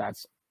end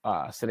that's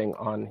sitting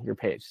on your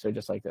page. So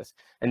just like this.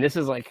 And this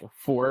is like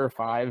 4 or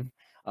 5,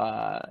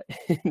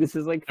 this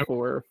is like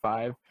 4 or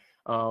 5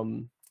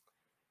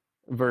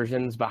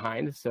 versions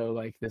behind. So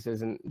like this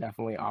isn't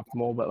definitely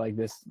optimal, but like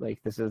this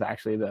is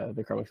actually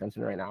the Chrome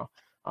extension right now.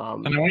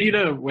 And I want you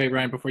to wait,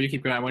 Ryan, before you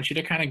keep going, I want you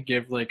to kind of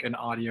give like an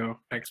audio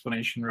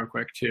explanation real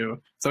quick too.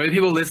 So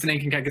people listening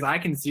can, because I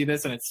can see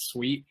this and it's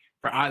sweet.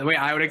 The way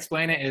I would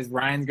explain it is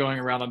Ryan's going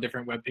around on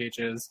different web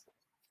pages,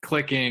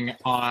 clicking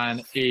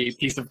on a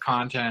piece of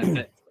content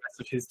that the rest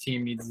of his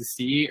team needs to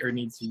see or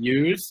needs to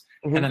use,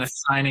 and then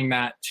assigning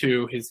that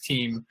to his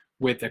team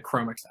with a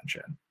Chrome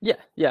extension.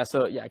 Yeah.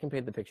 So yeah, I can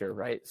paint the picture,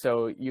 right?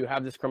 So you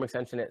have this Chrome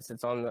extension, it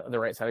sits on the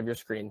right side of your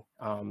screen.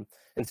 And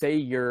say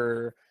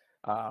you're,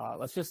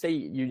 let's just say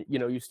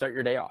you start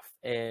your day off,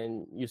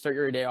 and you start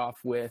your day off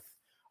with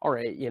all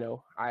right,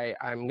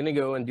 I'm going to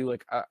go and do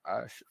like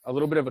a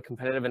little bit of a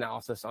competitive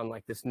analysis on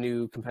like this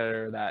new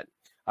competitor that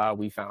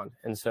we found.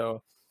 And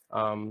so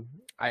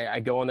I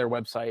go on their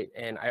website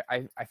and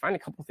I find a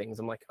couple things.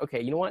 I'm like,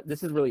 okay, you know what?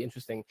 This is really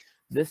interesting.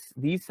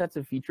 These sets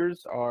of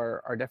features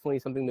are definitely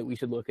something that we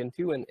should look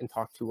into and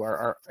talk to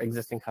our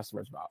existing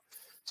customers about.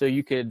 So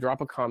you could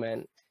drop a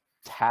comment,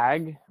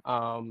 tag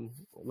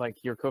like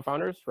your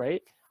co-founders,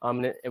 right?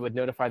 And it would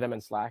notify them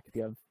in Slack if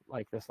you have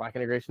like the Slack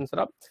integration set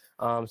up.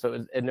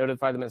 So it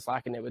notified them in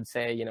Slack and it would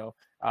say,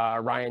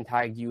 Ryan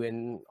tagged you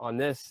in on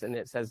this and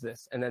it says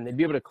this. And then they'd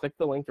be able to click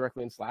the link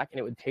directly in Slack and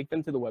it would take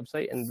them to the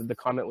website and the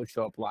comment would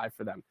show up live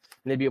for them.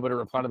 And they'd be able to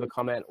reply to the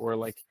comment or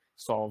like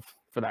solve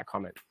for that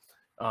comment.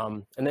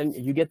 And then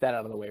you get that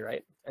out of the way,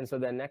 right? And so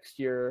then next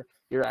year,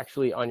 you're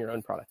actually on your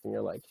own product and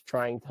you're like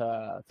trying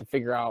to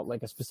figure out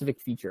like a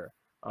specific feature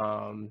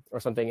or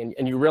something.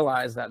 And you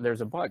realize that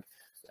there's a bug.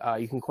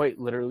 You can quite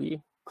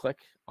literally click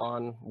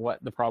on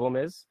what the problem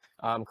is,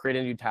 create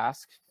a new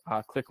task,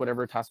 click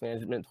whatever task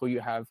management tool you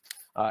have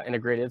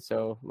integrated.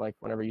 So like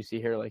whenever you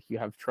see here, like you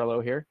have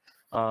Trello here,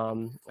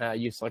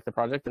 you select the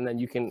project and then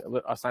you can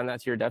assign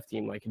that to your dev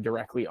team, like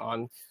directly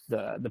on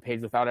the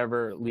page without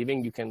ever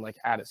leaving. You can like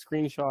add a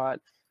screenshot,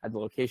 add the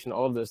location,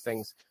 all of those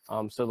things.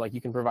 So like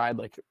you can provide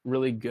like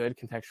really good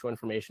contextual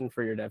information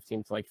for your dev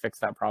team to like fix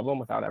that problem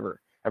without ever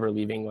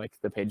leaving like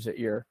the page that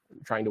you're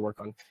trying to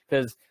work on.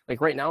 Because like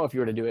right now, if you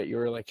were to do it,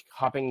 you're like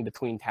hopping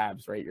between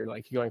tabs, right? You're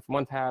like going from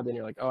one tab and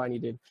you're like, oh, I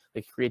need to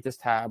like create this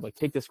tab, like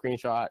take the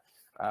screenshot,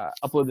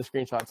 upload the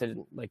screenshot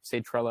to like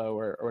say Trello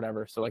or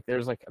whatever. So like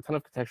there's like a ton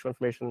of contextual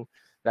information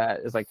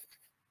that is like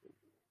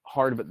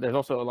hard, but there's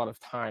also a lot of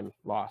time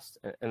lost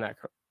in that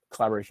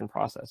collaboration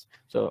process.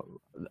 So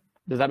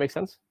does that make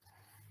sense?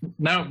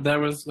 No,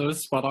 that was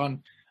spot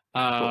on.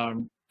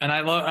 Cool. And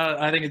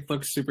I think it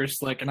looks super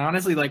slick. And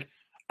honestly, like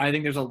I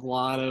think there's a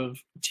lot of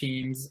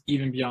teams,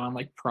 even beyond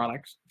like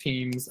product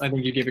teams. I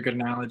think you gave a good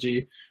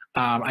analogy.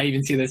 I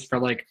even see this for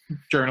like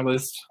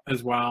journalists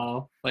as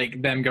well,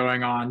 like them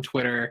going on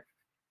Twitter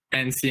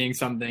and seeing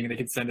something, they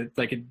could send it,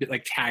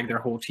 like tag their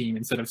whole team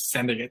instead of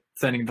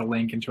sending the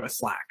link into a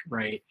Slack,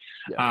 right?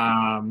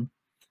 Yeah.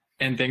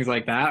 And things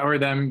like that. Or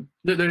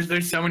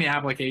there's so many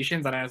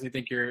applications that I honestly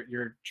think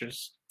you're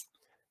just.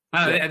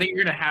 I think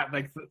you're gonna have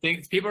like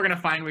things. People are gonna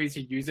find ways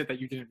to use it that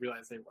you didn't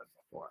realize they would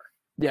before.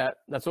 Yeah,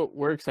 that's what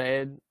we're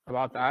excited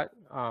about that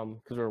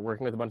because we're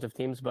working with a bunch of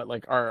teams, but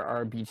like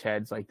our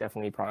beachheads, like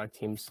definitely product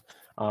teams,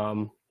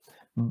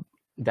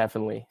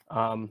 definitely.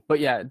 But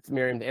yeah,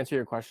 Miriam, to answer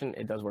your question,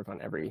 it does work on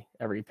every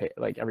page,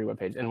 like every web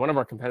page. And one of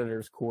our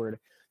competitors, Cord,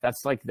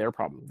 that's like their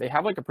problem. They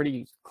have like a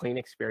pretty clean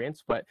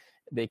experience, but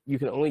you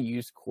can only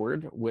use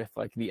Cord with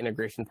like the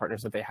integration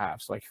partners that they have,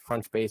 so like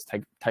Crunchbase,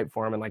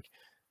 Typeform, and like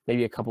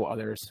maybe a couple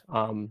others.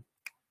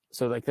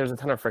 So like there's a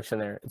ton of friction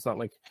there. It's not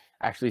like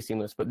actually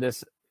seamless, but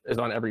this is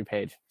on every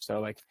page. So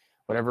like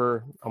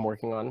whatever I'm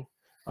working on.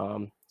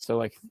 So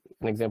like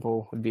an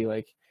example would be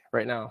like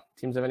right now,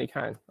 teams of any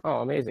kind. Oh,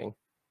 amazing.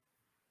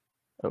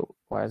 Oh,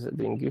 why is it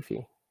being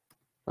goofy?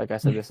 Like I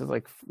said, this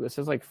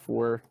is like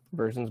 4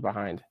 versions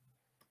behind.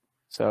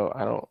 So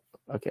I don't,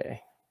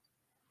 okay.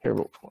 Here,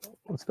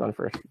 let's go on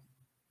first.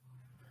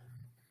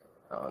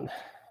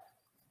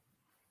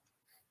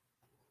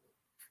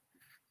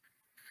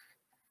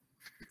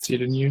 See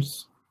it in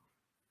use.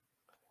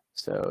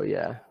 So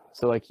yeah.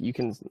 So like you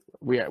can,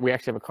 we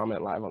actually have a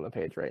comment live on the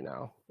page right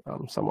now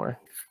somewhere.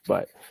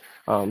 But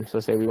so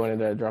say we wanted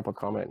to drop a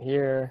comment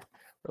here,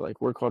 or like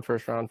we're called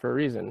first round for a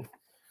reason.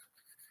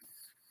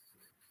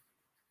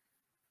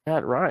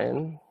 At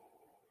Ryan,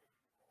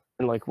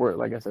 and like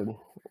I said,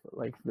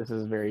 like this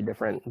is very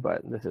different,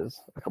 but this is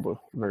a couple of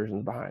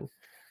versions behind.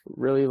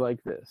 Really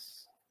like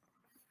this.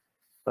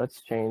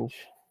 Let's change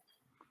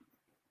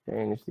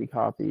the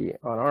copy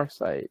on our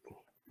site.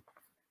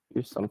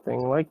 Do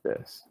something like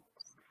this.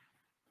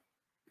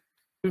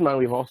 Keep in mind,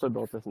 we've also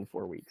built this in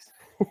 4 weeks.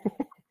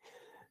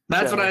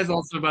 That's what I was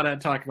also about to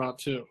talk about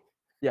too.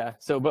 Yeah.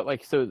 So, but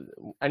like, so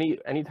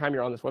anytime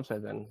you're on this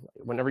website, then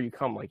whenever you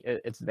come, like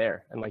it's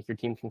there, and like your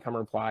team can come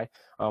reply.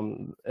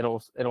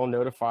 It'll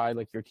notify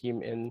like your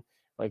team in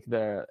like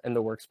the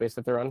workspace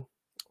that they're on.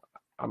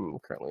 I'm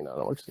currently not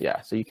on workspace. Yeah.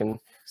 So you can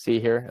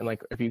see here, and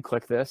like if you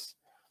click this,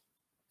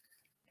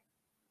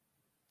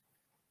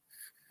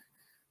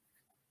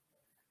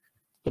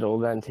 it'll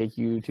then take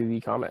you to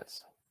the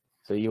comments.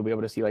 So you'll be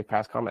able to see like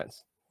past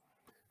comments.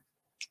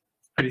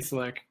 Pretty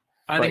slick.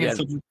 I think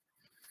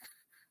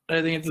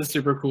it's a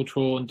super cool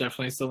tool, and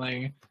definitely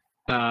something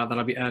that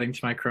I'll be adding to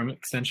my Chrome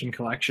extension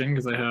collection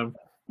because I have.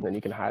 Then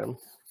you can hide them.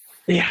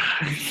 Yeah,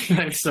 I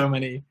have so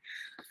many.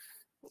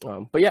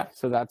 But yeah,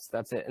 so that's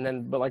it. And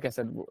then, but like I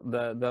said,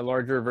 the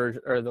larger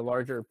version or the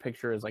larger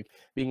picture is like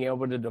being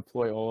able to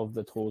deploy all of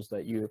the tools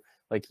that you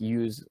like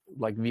use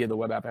like via the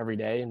web app every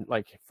day, and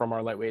like from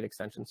our lightweight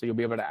extension. So you'll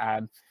be able to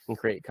add and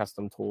create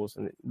custom tools,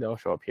 and they'll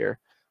show up here,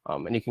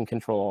 and you can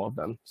control all of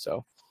them.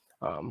 So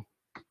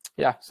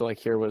yeah, so like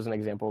here was an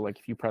example. Like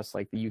if you press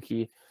like the U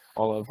key,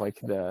 all of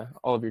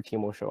your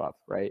team will show up,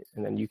 right?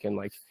 And then you can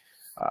like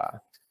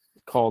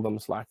call them,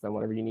 Slack them,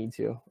 whatever you need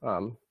to,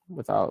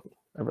 without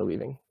ever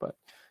leaving. But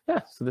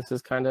yeah, so this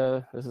is kind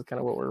of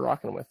what we're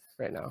rocking with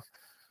right now.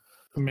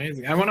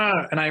 Amazing.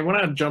 I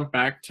wanna jump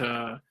back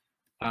to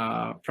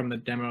from the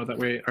demo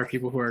that our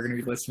people who are going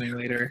to be listening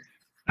later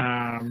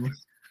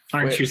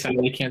aren't too sad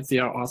they can't see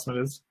how awesome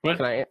it is. What?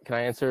 Can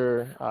I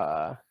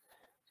answer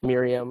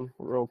Miriam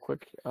real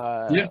quick?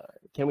 Yeah.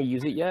 Can we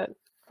use it yet?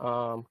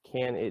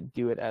 Can it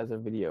do it as a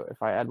video?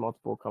 If I add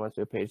multiple comments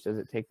to a page, does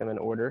it take them in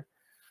order?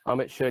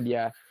 It should,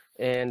 yeah.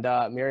 And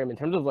Miriam, in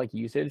terms of like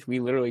usage, we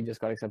literally just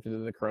got accepted to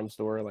the Chrome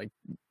store like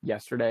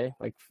yesterday,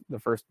 like the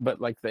first,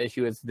 but like the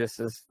issue is this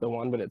is the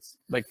one, but it's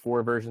like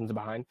 4 versions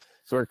behind.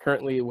 So we're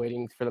currently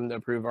waiting for them to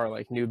approve our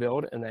like new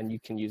build, and then you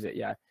can use it.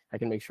 Yeah, I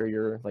can make sure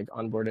you're like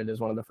onboarded as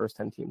one of the first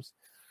 10 teams.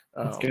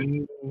 That's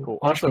good. Cool.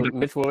 Also,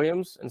 Mitch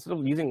Williams, instead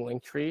of using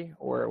Linktree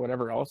or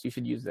whatever else, you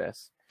should use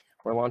this.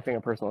 We're launching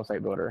a personal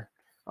site builder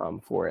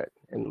for it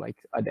in like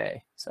a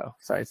day. So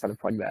sorry, I just had to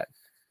plug that.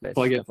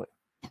 Plug it.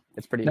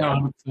 It's pretty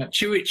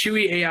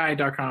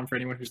chewyai.com for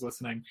anyone who's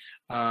listening.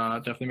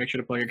 Definitely make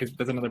sure to plug it because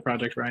there's another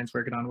project Ryan's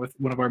working on with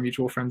one of our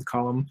mutual friends,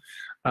 Column.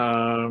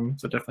 So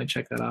definitely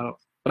check that out.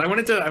 But I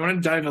wanted to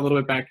dive a little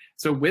bit back.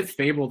 So with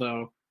Fable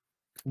though,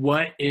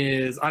 what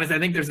is honestly I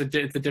think it's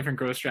a different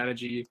growth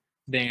strategy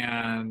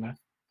than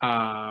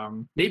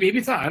maybe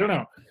it's not. I don't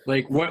know.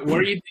 Like what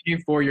are you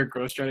thinking for your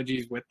growth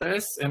strategies with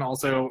this? And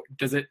also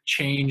does it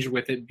change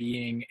with it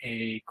being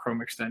a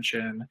Chrome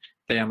extension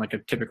than like a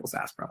typical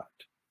SaaS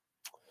product?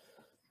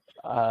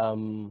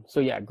 So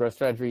yeah, growth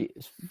strategy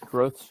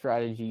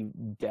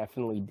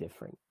definitely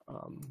different.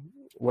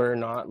 We're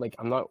not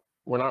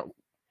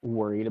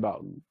worried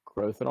about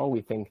growth at all.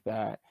 We think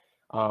that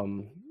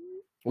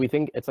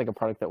it's like a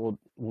product that will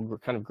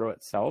kind of grow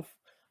itself.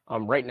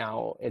 Right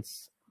now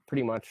it's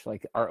pretty much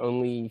like our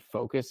only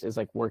focus is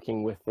like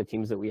working with the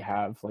teams that we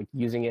have, like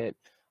using it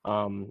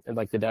and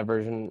like the dev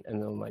version, and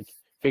then like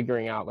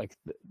figuring out like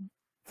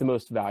the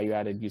most value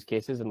added use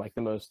cases and like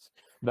the most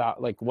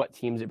like what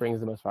teams it brings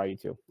the most value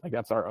to. Like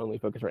that's our only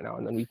focus right now,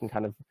 and then we can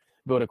kind of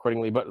build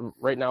accordingly. But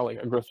right now, like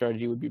a growth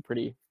strategy would be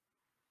pretty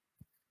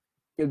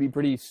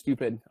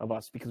stupid of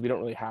us because we don't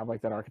really have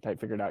like that archetype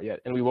figured out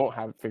yet, and we won't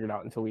have it figured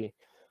out until we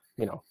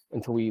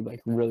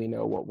like really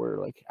know what we're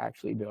like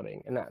actually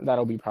building, and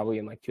that'll be probably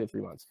in like 2 or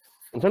 3 months.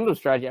 In terms of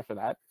strategy after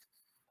that,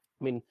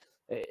 I mean,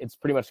 it's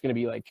pretty much going to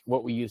be like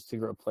what we used to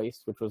grow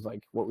Placed, which was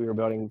like what we were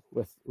building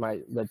with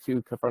the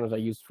 2 co-founders I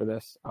used for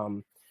this.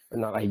 Or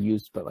not I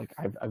used, but like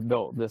I've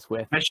built this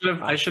with. I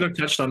should have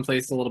touched on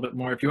Placed a little bit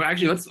more. If you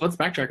actually let's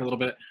backtrack a little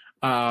bit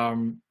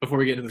before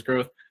we get into this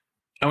growth.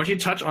 I want you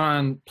to touch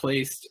on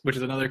Placed, which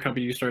is another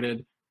company you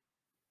started,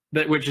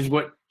 which is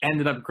what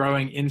ended up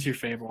growing into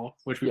Fable,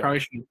 which we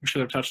probably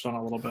should have touched on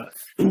a little bit.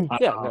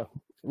 No.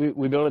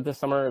 We built it this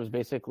summer. It was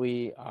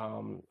basically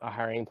a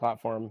hiring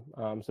platform.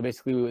 So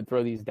basically we would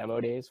throw these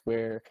demo days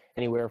where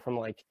anywhere from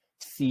like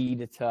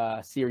seed to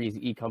Series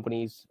E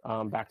companies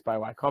backed by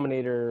Y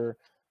Combinator,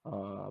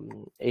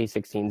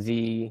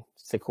 A16Z,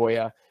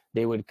 Sequoia,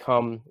 they would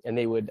come and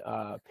they would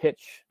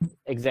pitch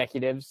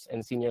executives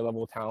and senior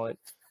level talent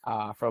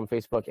from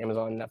Facebook,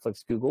 Amazon,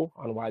 Netflix, Google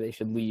on why they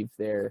should leave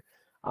their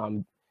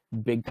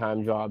big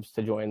time jobs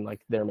to join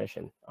like their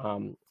mission.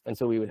 And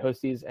so we would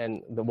host these,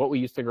 and what we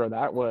used to grow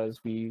that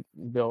was we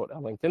built a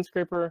LinkedIn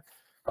scraper.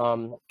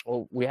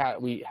 We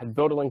had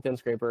built a LinkedIn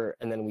scraper,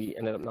 and then we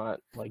ended up not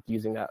like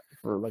using that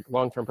for like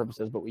long-term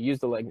purposes, but we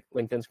used the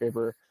LinkedIn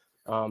scraper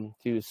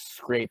to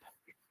scrape.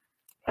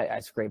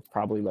 I scraped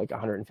probably like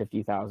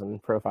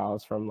 150,000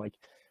 profiles from like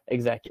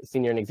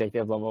senior and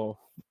executive level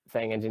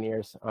FANG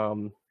engineers.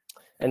 And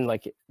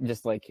like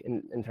just like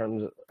in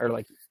terms of, or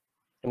like,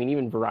 I mean,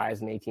 even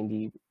Verizon,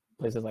 AT&T,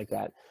 places like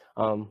that.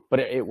 But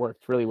it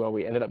worked really well.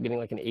 We ended up getting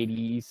like an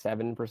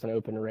 87%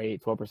 open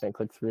rate, 12%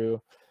 click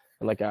through,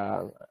 and like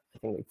I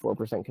think like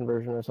 4%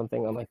 conversion or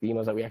something on like the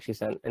emails that we actually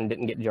sent and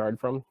didn't get jarred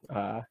from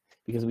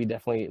because we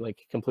definitely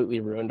like completely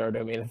ruined our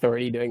domain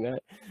authority doing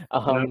that.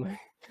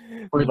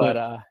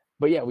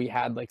 But yeah, we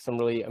had like some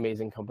really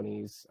amazing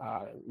companies,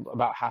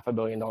 about $500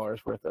 million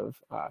worth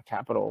of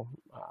capital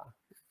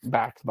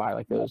backed by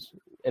like those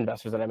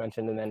investors that I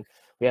mentioned. And then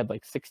we had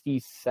like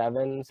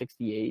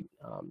 68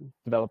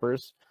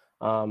 developers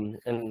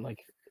and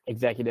like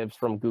executives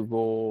from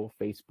Google,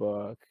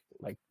 Facebook,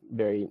 like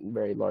very,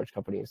 very large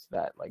companies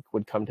that like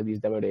would come to these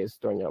demo days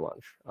during their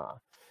lunch.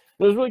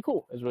 It was really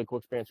cool. It was a really cool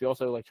experience. We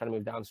also like try to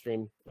move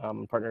downstream.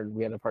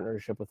 We had a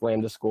partnership with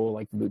Lambda School,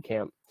 like the boot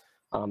camp,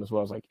 as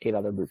well as like 8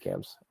 other boot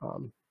camps.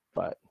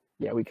 But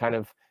yeah, we kind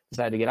of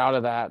decided to get out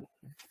of that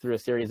through a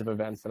series of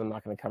events that I'm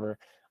not going to cover.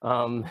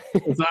 So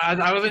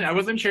I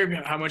wasn't sure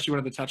how much you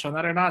wanted to touch on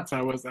that or not. So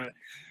I wasn't.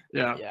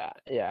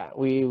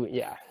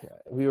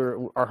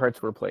 Our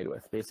hearts were played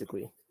with,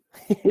 basically.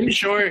 In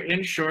short,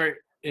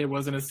 it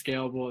wasn't as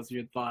scalable as you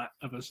had thought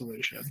of a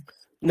solution.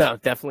 No,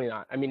 definitely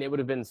not. I mean, it would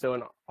have been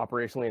so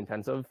operationally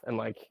intensive, and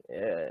like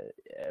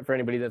for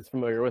anybody that's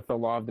familiar with the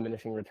law of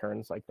diminishing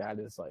returns, like that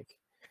is like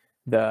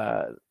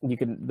the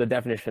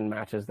definition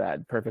matches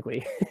that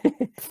perfectly.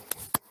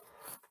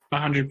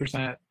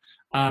 100%.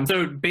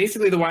 So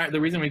basically, the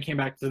reason we came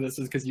back to this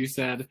is because you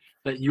said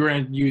that you were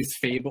going to use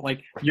Fable,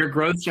 like your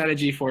growth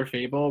strategy for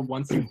Fable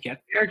once you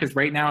get there. Because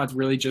right now it's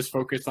really just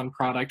focused on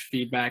product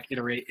feedback,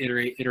 iterate,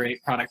 iterate,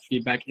 iterate, product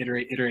feedback,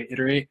 iterate, iterate,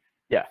 iterate.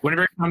 Yeah.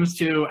 Whenever it comes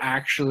to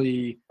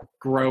actually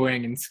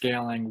growing and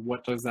scaling,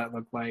 what does that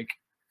look like?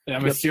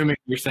 I'm assuming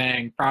you're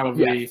saying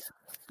probably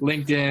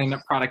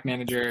LinkedIn, product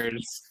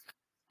managers.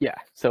 Yeah,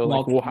 so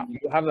like we'll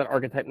have that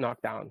archetype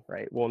knocked down,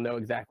 right? We'll know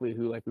exactly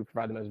who like we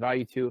provide the most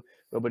value to,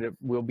 but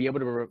we'll be able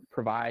to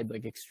provide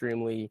like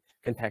extremely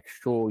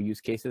contextual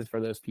use cases for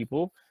those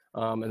people,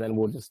 and then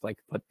we'll just like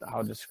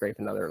I'll just scrape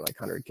another like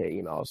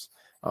 100K emails,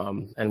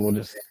 and we'll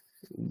just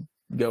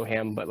go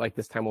ham. But like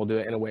this time we'll do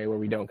it in a way where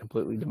we don't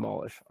completely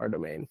demolish our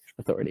domain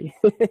authority.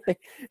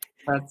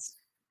 That's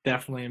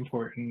definitely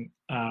important,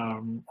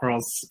 or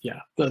else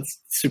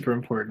that's super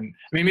important.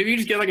 I mean, maybe you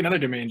just get like another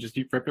domain, just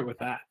you rip it with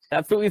that.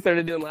 That's what we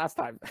started doing last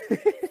time.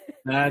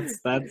 that's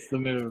the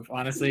move.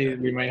 Honestly,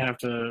 we might have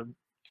to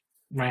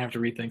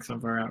rethink some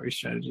of our outreach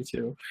strategy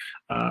too.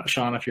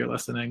 Sean, if you're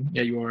listening,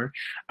 yeah, you are.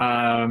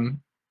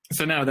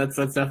 So no, that's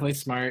definitely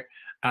smart.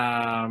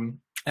 And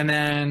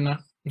then I'm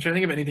trying to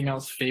think of anything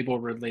else Fable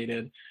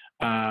related.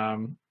 I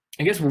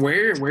guess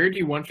where do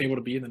you want Fable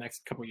to be in the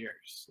next couple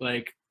years?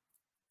 Like,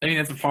 I mean,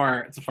 it's a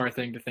far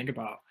thing to think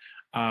about.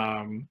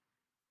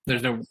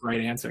 There's no right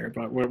answer,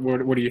 but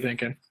what are you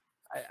thinking?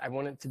 I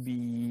want it to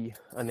be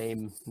a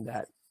name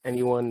that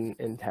anyone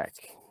in tech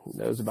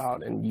knows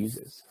about and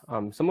uses.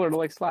 Similar to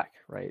like Slack,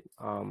 right?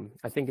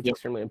 I think it's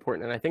extremely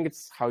important, and I think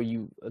it's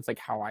like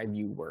how I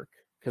view work,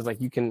 because like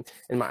you can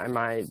in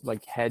my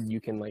like head you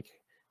can like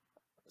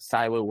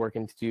silo work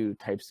into two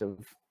types of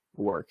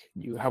work.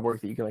 You have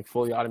work that you can like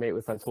fully automate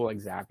with a tool like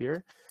Zapier,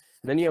 and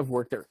then you have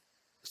work that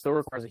still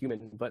requires a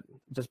human, but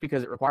just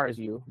because it requires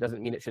you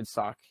doesn't mean it should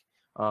suck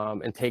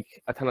and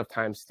take a ton of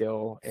time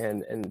still,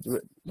 and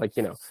like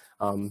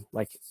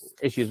like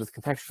issues with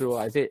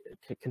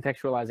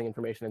contextualizing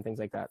information and things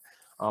like that.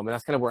 And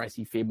that's kind of where I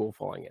see Fable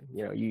falling in.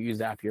 You use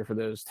Zapier for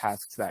those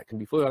tasks that can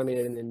be fully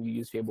automated, and then you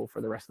use Fable for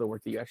the rest of the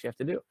work that you actually have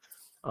to do.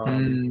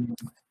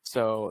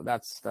 So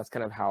that's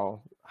kind of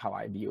how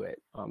I view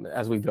it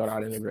as we build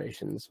out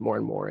integrations more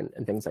and more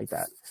and things like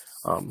that.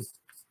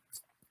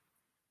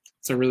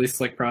 It's a really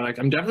slick product.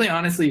 I'm definitely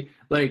honestly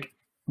like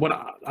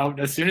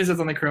as soon as it's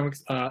on the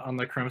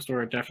Chrome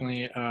store,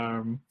 definitely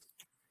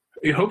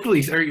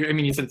hopefully, or I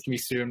mean, you said it's gonna be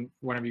soon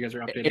whenever you guys are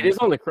updating. It is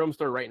on the Chrome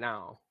store right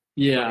now.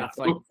 Yeah,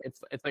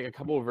 it's like a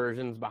couple of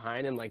versions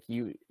behind, and like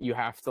you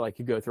have to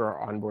like go through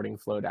our onboarding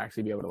flow to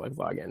actually be able to like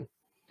log in.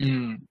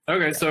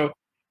 Okay, yeah. So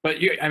but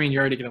you're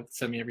already gonna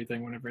send me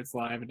everything whenever it's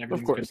live and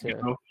everything's good to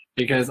go,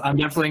 because I'm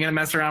definitely gonna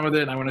mess around with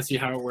it, and I want to see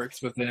how it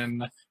works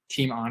within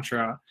Team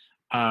Entra.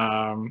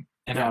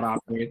 And how it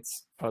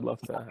operates. I would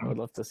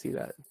love to see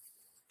that.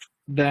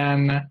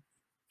 Then I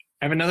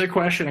have another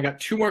question. I got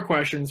two more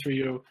questions for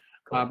you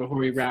before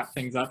we wrap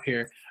things up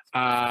here.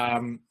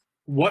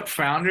 What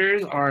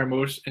founders are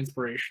most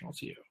inspirational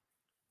to you?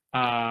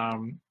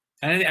 And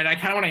I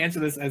kind of want to answer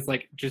this as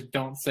like, just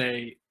don't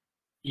say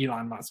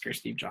Elon Musk or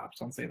Steve Jobs.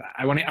 Don't say that.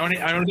 I want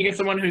to think of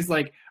someone who's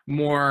like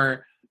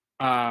more,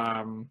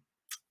 I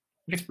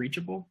guess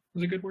reachable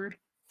is a good word.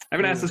 I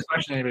haven't asked this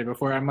question to anybody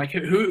before. I'm like,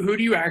 who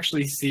do you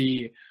actually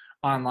see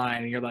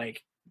online and you're like,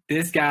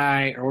 this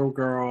guy or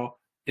girl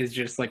is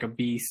just like a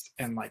beast,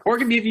 and like, or it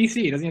can be a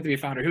VC, it doesn't have to be a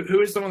founder. Who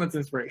is someone that's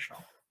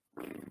inspirational?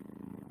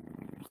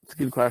 It's a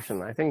good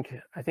question. I think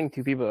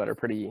two people that are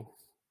pretty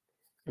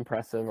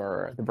impressive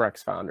are the Brex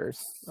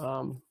founders.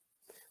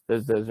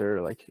 Those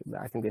are like,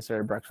 I think they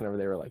started Brex whenever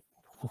they were like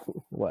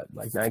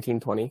like 19,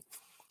 20.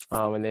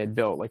 And they had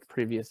built like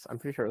I'm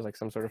pretty sure it was like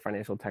some sort of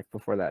financial tech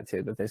before that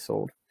too that they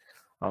sold.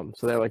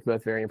 So they're like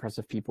both very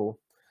impressive people.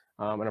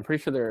 And I'm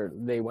pretty sure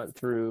they went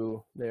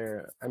through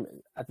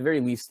at the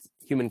very least,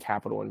 human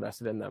capital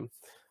invested in them.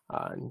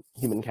 And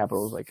human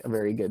capital is like a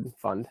very good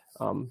fund.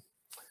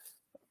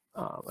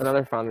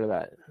 Another founder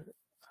that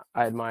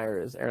I admire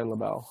is Aaron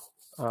LaBelle.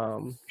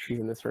 She's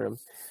in this room.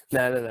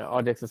 No.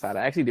 All jokes aside,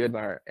 I actually do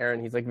admire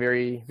Aaron. He's like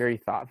very, very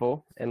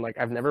thoughtful. And like,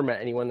 I've never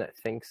met anyone that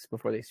thinks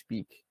before they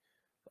speak,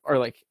 or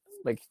like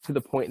to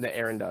the point that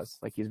Aaron does.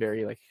 Like, he's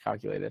very like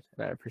calculated,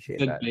 and I appreciate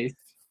that. Based.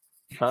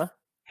 Huh?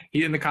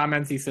 He in the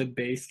comments he said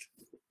based.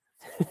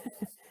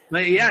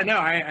 Like, yeah, no,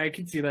 I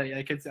could see that.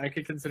 I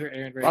could consider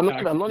Aaron very. I'm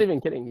not even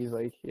kidding. He's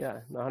like, yeah,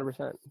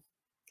 100%.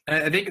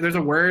 I think there's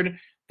a word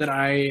that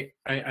I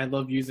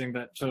love using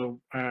that. So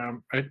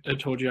I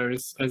told you I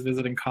was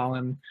visiting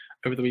Colin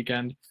over the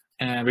weekend,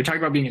 and we talked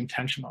about being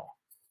intentional.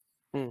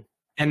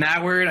 And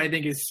that word I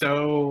think is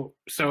so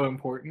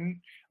important,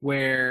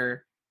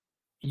 where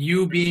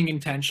you being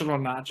intentional,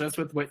 not just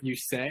with what you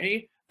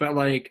say, but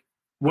like,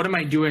 what am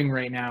I doing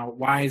right now?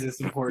 Why is this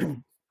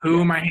important?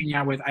 Who am I hanging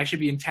out with? I should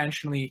be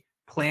intentionally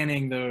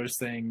planning those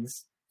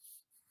things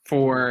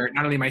for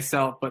not only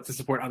myself, but to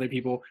support other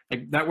people.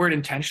 Like, that word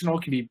intentional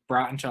can be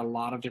brought into a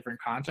lot of different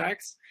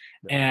contexts.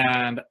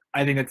 And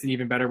I think that's an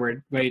even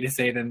better way to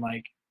say than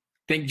like,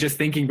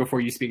 thinking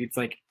before you speak. It's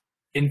like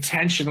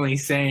intentionally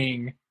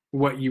saying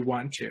what you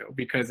want to,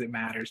 because it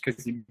matters,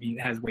 because it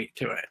has weight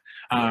to it.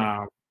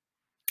 But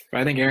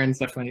I think Aaron's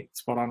definitely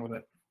spot on with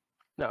it.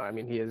 No, I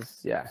mean, he is.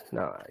 Yeah,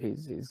 no,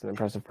 he's an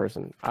impressive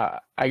person.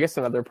 I guess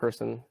another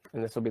person,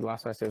 and this will be the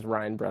last one I say, is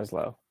Ryan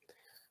Breslow.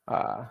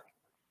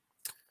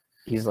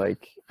 He's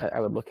like, I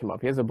would look him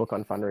up. He has a book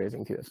on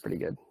fundraising too. That's pretty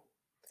good.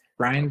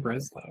 Ryan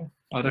Breslow.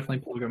 I'll definitely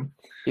plug him.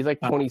 He's like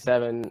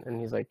 27,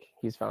 and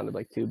he's founded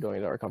like $2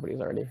 billion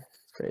companies already.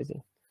 It's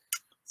crazy.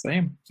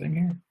 Same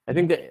here. I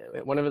think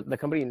that one of the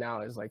company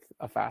now is like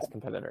a fast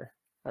competitor,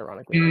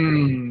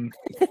 ironically.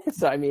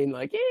 So I mean,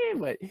 like,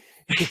 but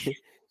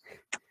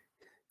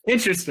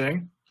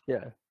interesting.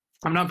 Yeah.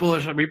 I'm not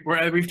bullish.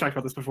 We've talked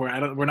about this before.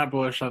 We're not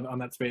bullish on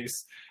that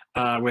space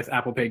with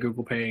Apple Pay,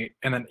 Google Pay,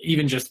 and then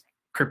even just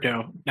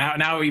crypto.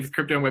 Now we've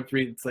crypto and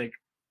Web3. It's like,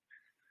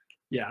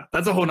 yeah,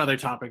 that's a whole nother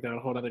topic, though. A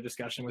whole other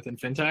discussion within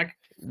fintech.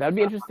 That'd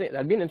be interesting.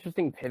 That'd be an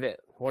interesting pivot.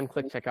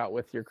 One-click checkout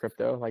with your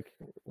crypto, like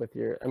with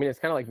your. I mean, it's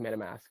kind of like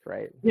MetaMask,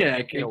 right? Yeah,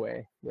 in a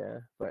way. Yeah,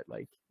 but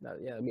like,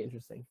 that'd be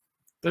interesting.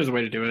 There's a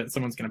way to do it.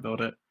 Someone's gonna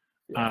build it.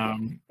 Yeah.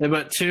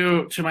 But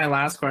to my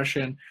last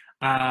question,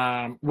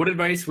 what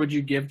advice would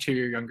you give to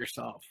your younger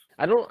self?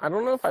 I don't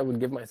know if I would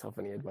give myself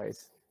any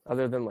advice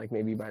other than like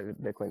maybe buy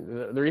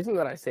Bitcoin. The reason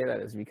that I say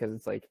that is because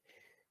it's like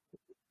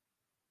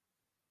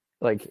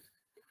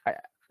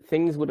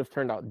things would have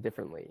turned out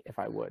differently if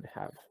I would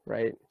have,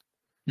 right?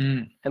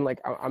 And like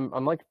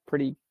I'm like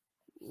pretty,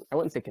 I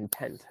wouldn't say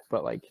content,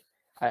 but like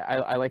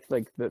I like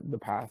the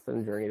path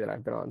and journey that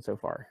I've been on so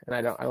far, and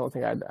I don't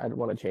think I'd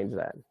want to change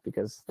that,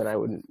 because then I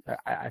wouldn't.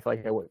 I feel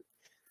like I wouldn't.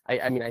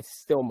 I mean, I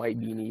still might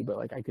be me, but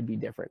like I could be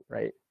different,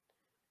 right?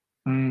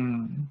 I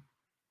don't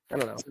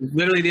know. So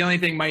literally, the only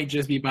thing might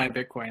just be buy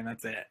Bitcoin.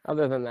 That's it.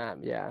 Other than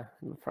that, yeah,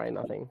 probably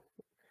nothing.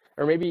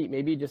 Or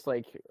maybe just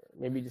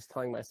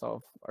telling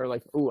myself, or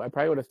like, I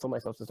probably would have told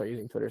myself to start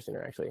using Twitter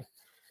sooner, actually.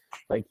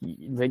 Like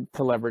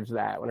to leverage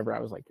that whenever I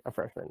was like a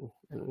freshman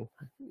in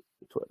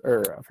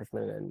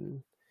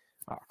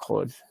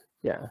college.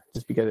 Yeah,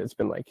 just because it's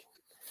been like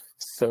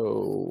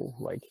so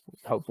like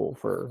helpful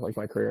for like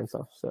my career and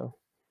stuff. So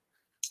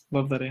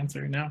love that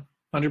answer. No,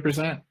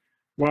 100%.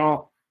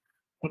 Well,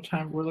 what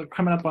time? We're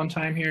coming up on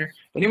time here.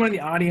 If anyone in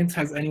the audience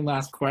has any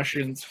last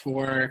questions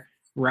for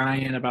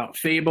Ryan about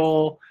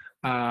Fable,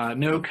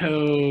 no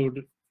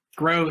code,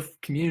 growth,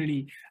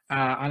 community,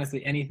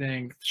 honestly,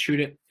 anything, shoot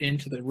it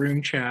into the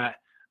room chat.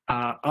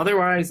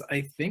 Otherwise,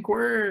 I think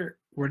we're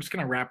just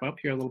going to wrap up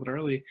here a little bit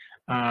early.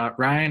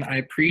 Ryan, I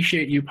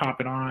appreciate you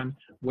popping on.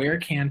 Where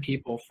can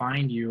people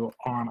find you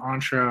on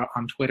Entra,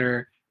 on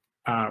Twitter,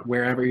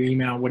 wherever you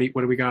email? What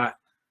do we got?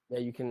 Yeah,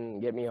 you can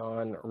get me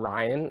on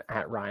Ryan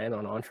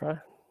on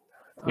Entra.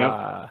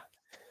 Yep.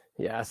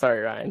 Yeah,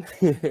 sorry, Ryan.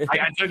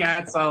 I took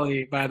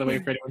 @Solly, by the way,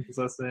 for anyone who's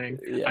listening.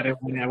 Yeah.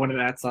 I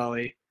wanted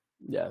 @Solly.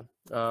 Yeah,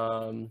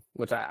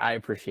 which I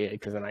appreciate,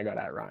 because then I got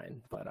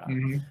 @Ryan. But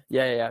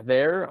yeah,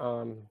 there,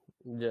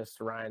 just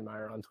Ryan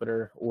Meyer on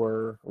Twitter,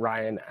 or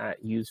Ryan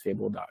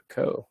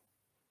 @usefable.co,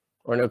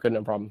 or no code,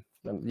 no problem.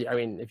 I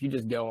mean, if you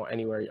just go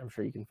anywhere, I'm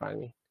sure you can find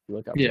me. You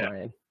look up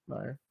Ryan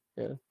Meyer.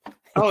 Yeah,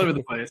 all over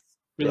the place.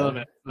 We love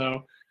it.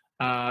 So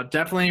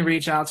definitely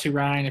reach out to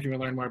Ryan if you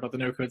want to learn more about the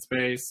no-code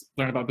space,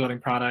 learn about building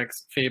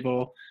products,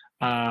 Fable.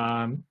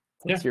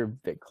 What's your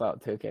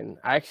BitClout token?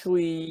 I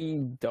actually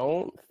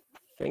don't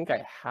think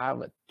I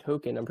have a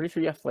token. I'm pretty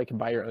sure you have to like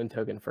buy your own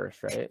token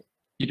first, right?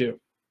 You do.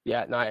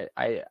 Yeah, no,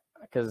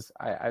 because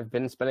I've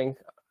been spending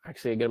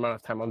actually a good amount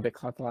of time on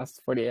BitClout the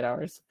last 48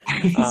 hours.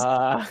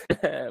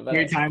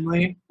 Very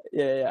timely.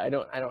 Yeah, I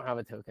don't have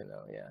a token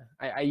though. Yeah,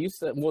 I used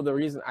to. Well, the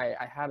reason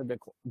I had a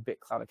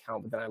BitClout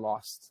account, but then I'm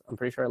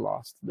pretty sure I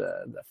lost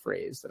the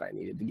phrase that I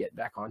needed to get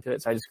back onto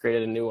it. So I just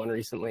created a new one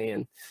recently,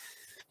 and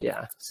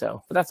yeah.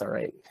 So, but that's all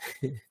right.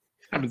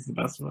 Happens to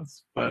the best of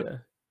us. But yeah.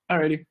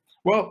 Alrighty.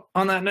 Well,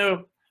 on that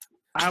note,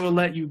 I will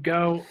let you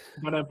go,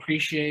 but I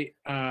appreciate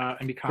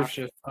and be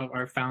cautious of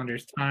our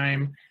founders'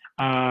 time.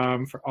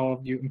 For all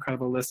of you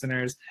incredible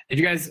listeners, if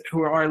you guys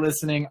who are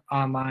listening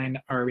online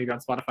or maybe on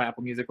Spotify,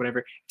 Apple Music, whatever,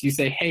 if you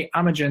say, hey,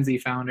 I'm a Gen Z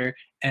founder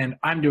and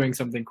I'm doing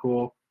something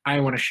cool I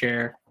want to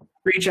share,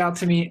 reach out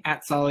to me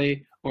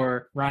 @Solly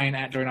or Ryan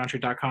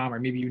 @joinentre.com, or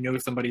maybe you know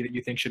somebody that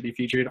you think should be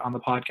featured on the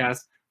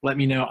podcast. Let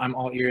me know. I'm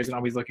all ears and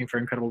always looking for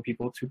incredible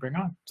people to bring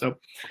on. So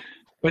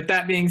with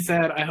that being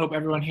said, I hope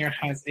everyone here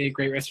has a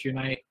great rest of your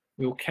night.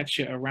 We will catch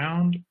you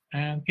around,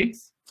 and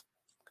peace.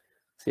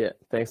 See ya.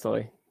 Thanks,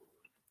 Solly.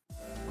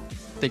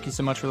 Thank you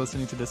so much for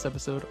listening to this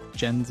episode of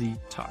Gen Z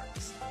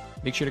Talks.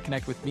 Make sure to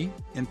connect with me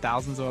and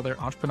thousands of other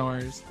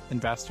entrepreneurs,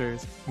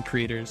 investors, and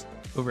creators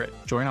over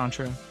at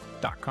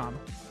joinentre.com.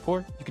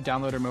 Or you can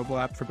download our mobile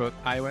app for both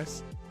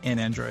iOS and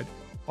Android.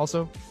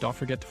 Also, don't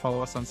forget to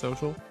follow us on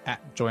social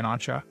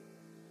 @joinentre.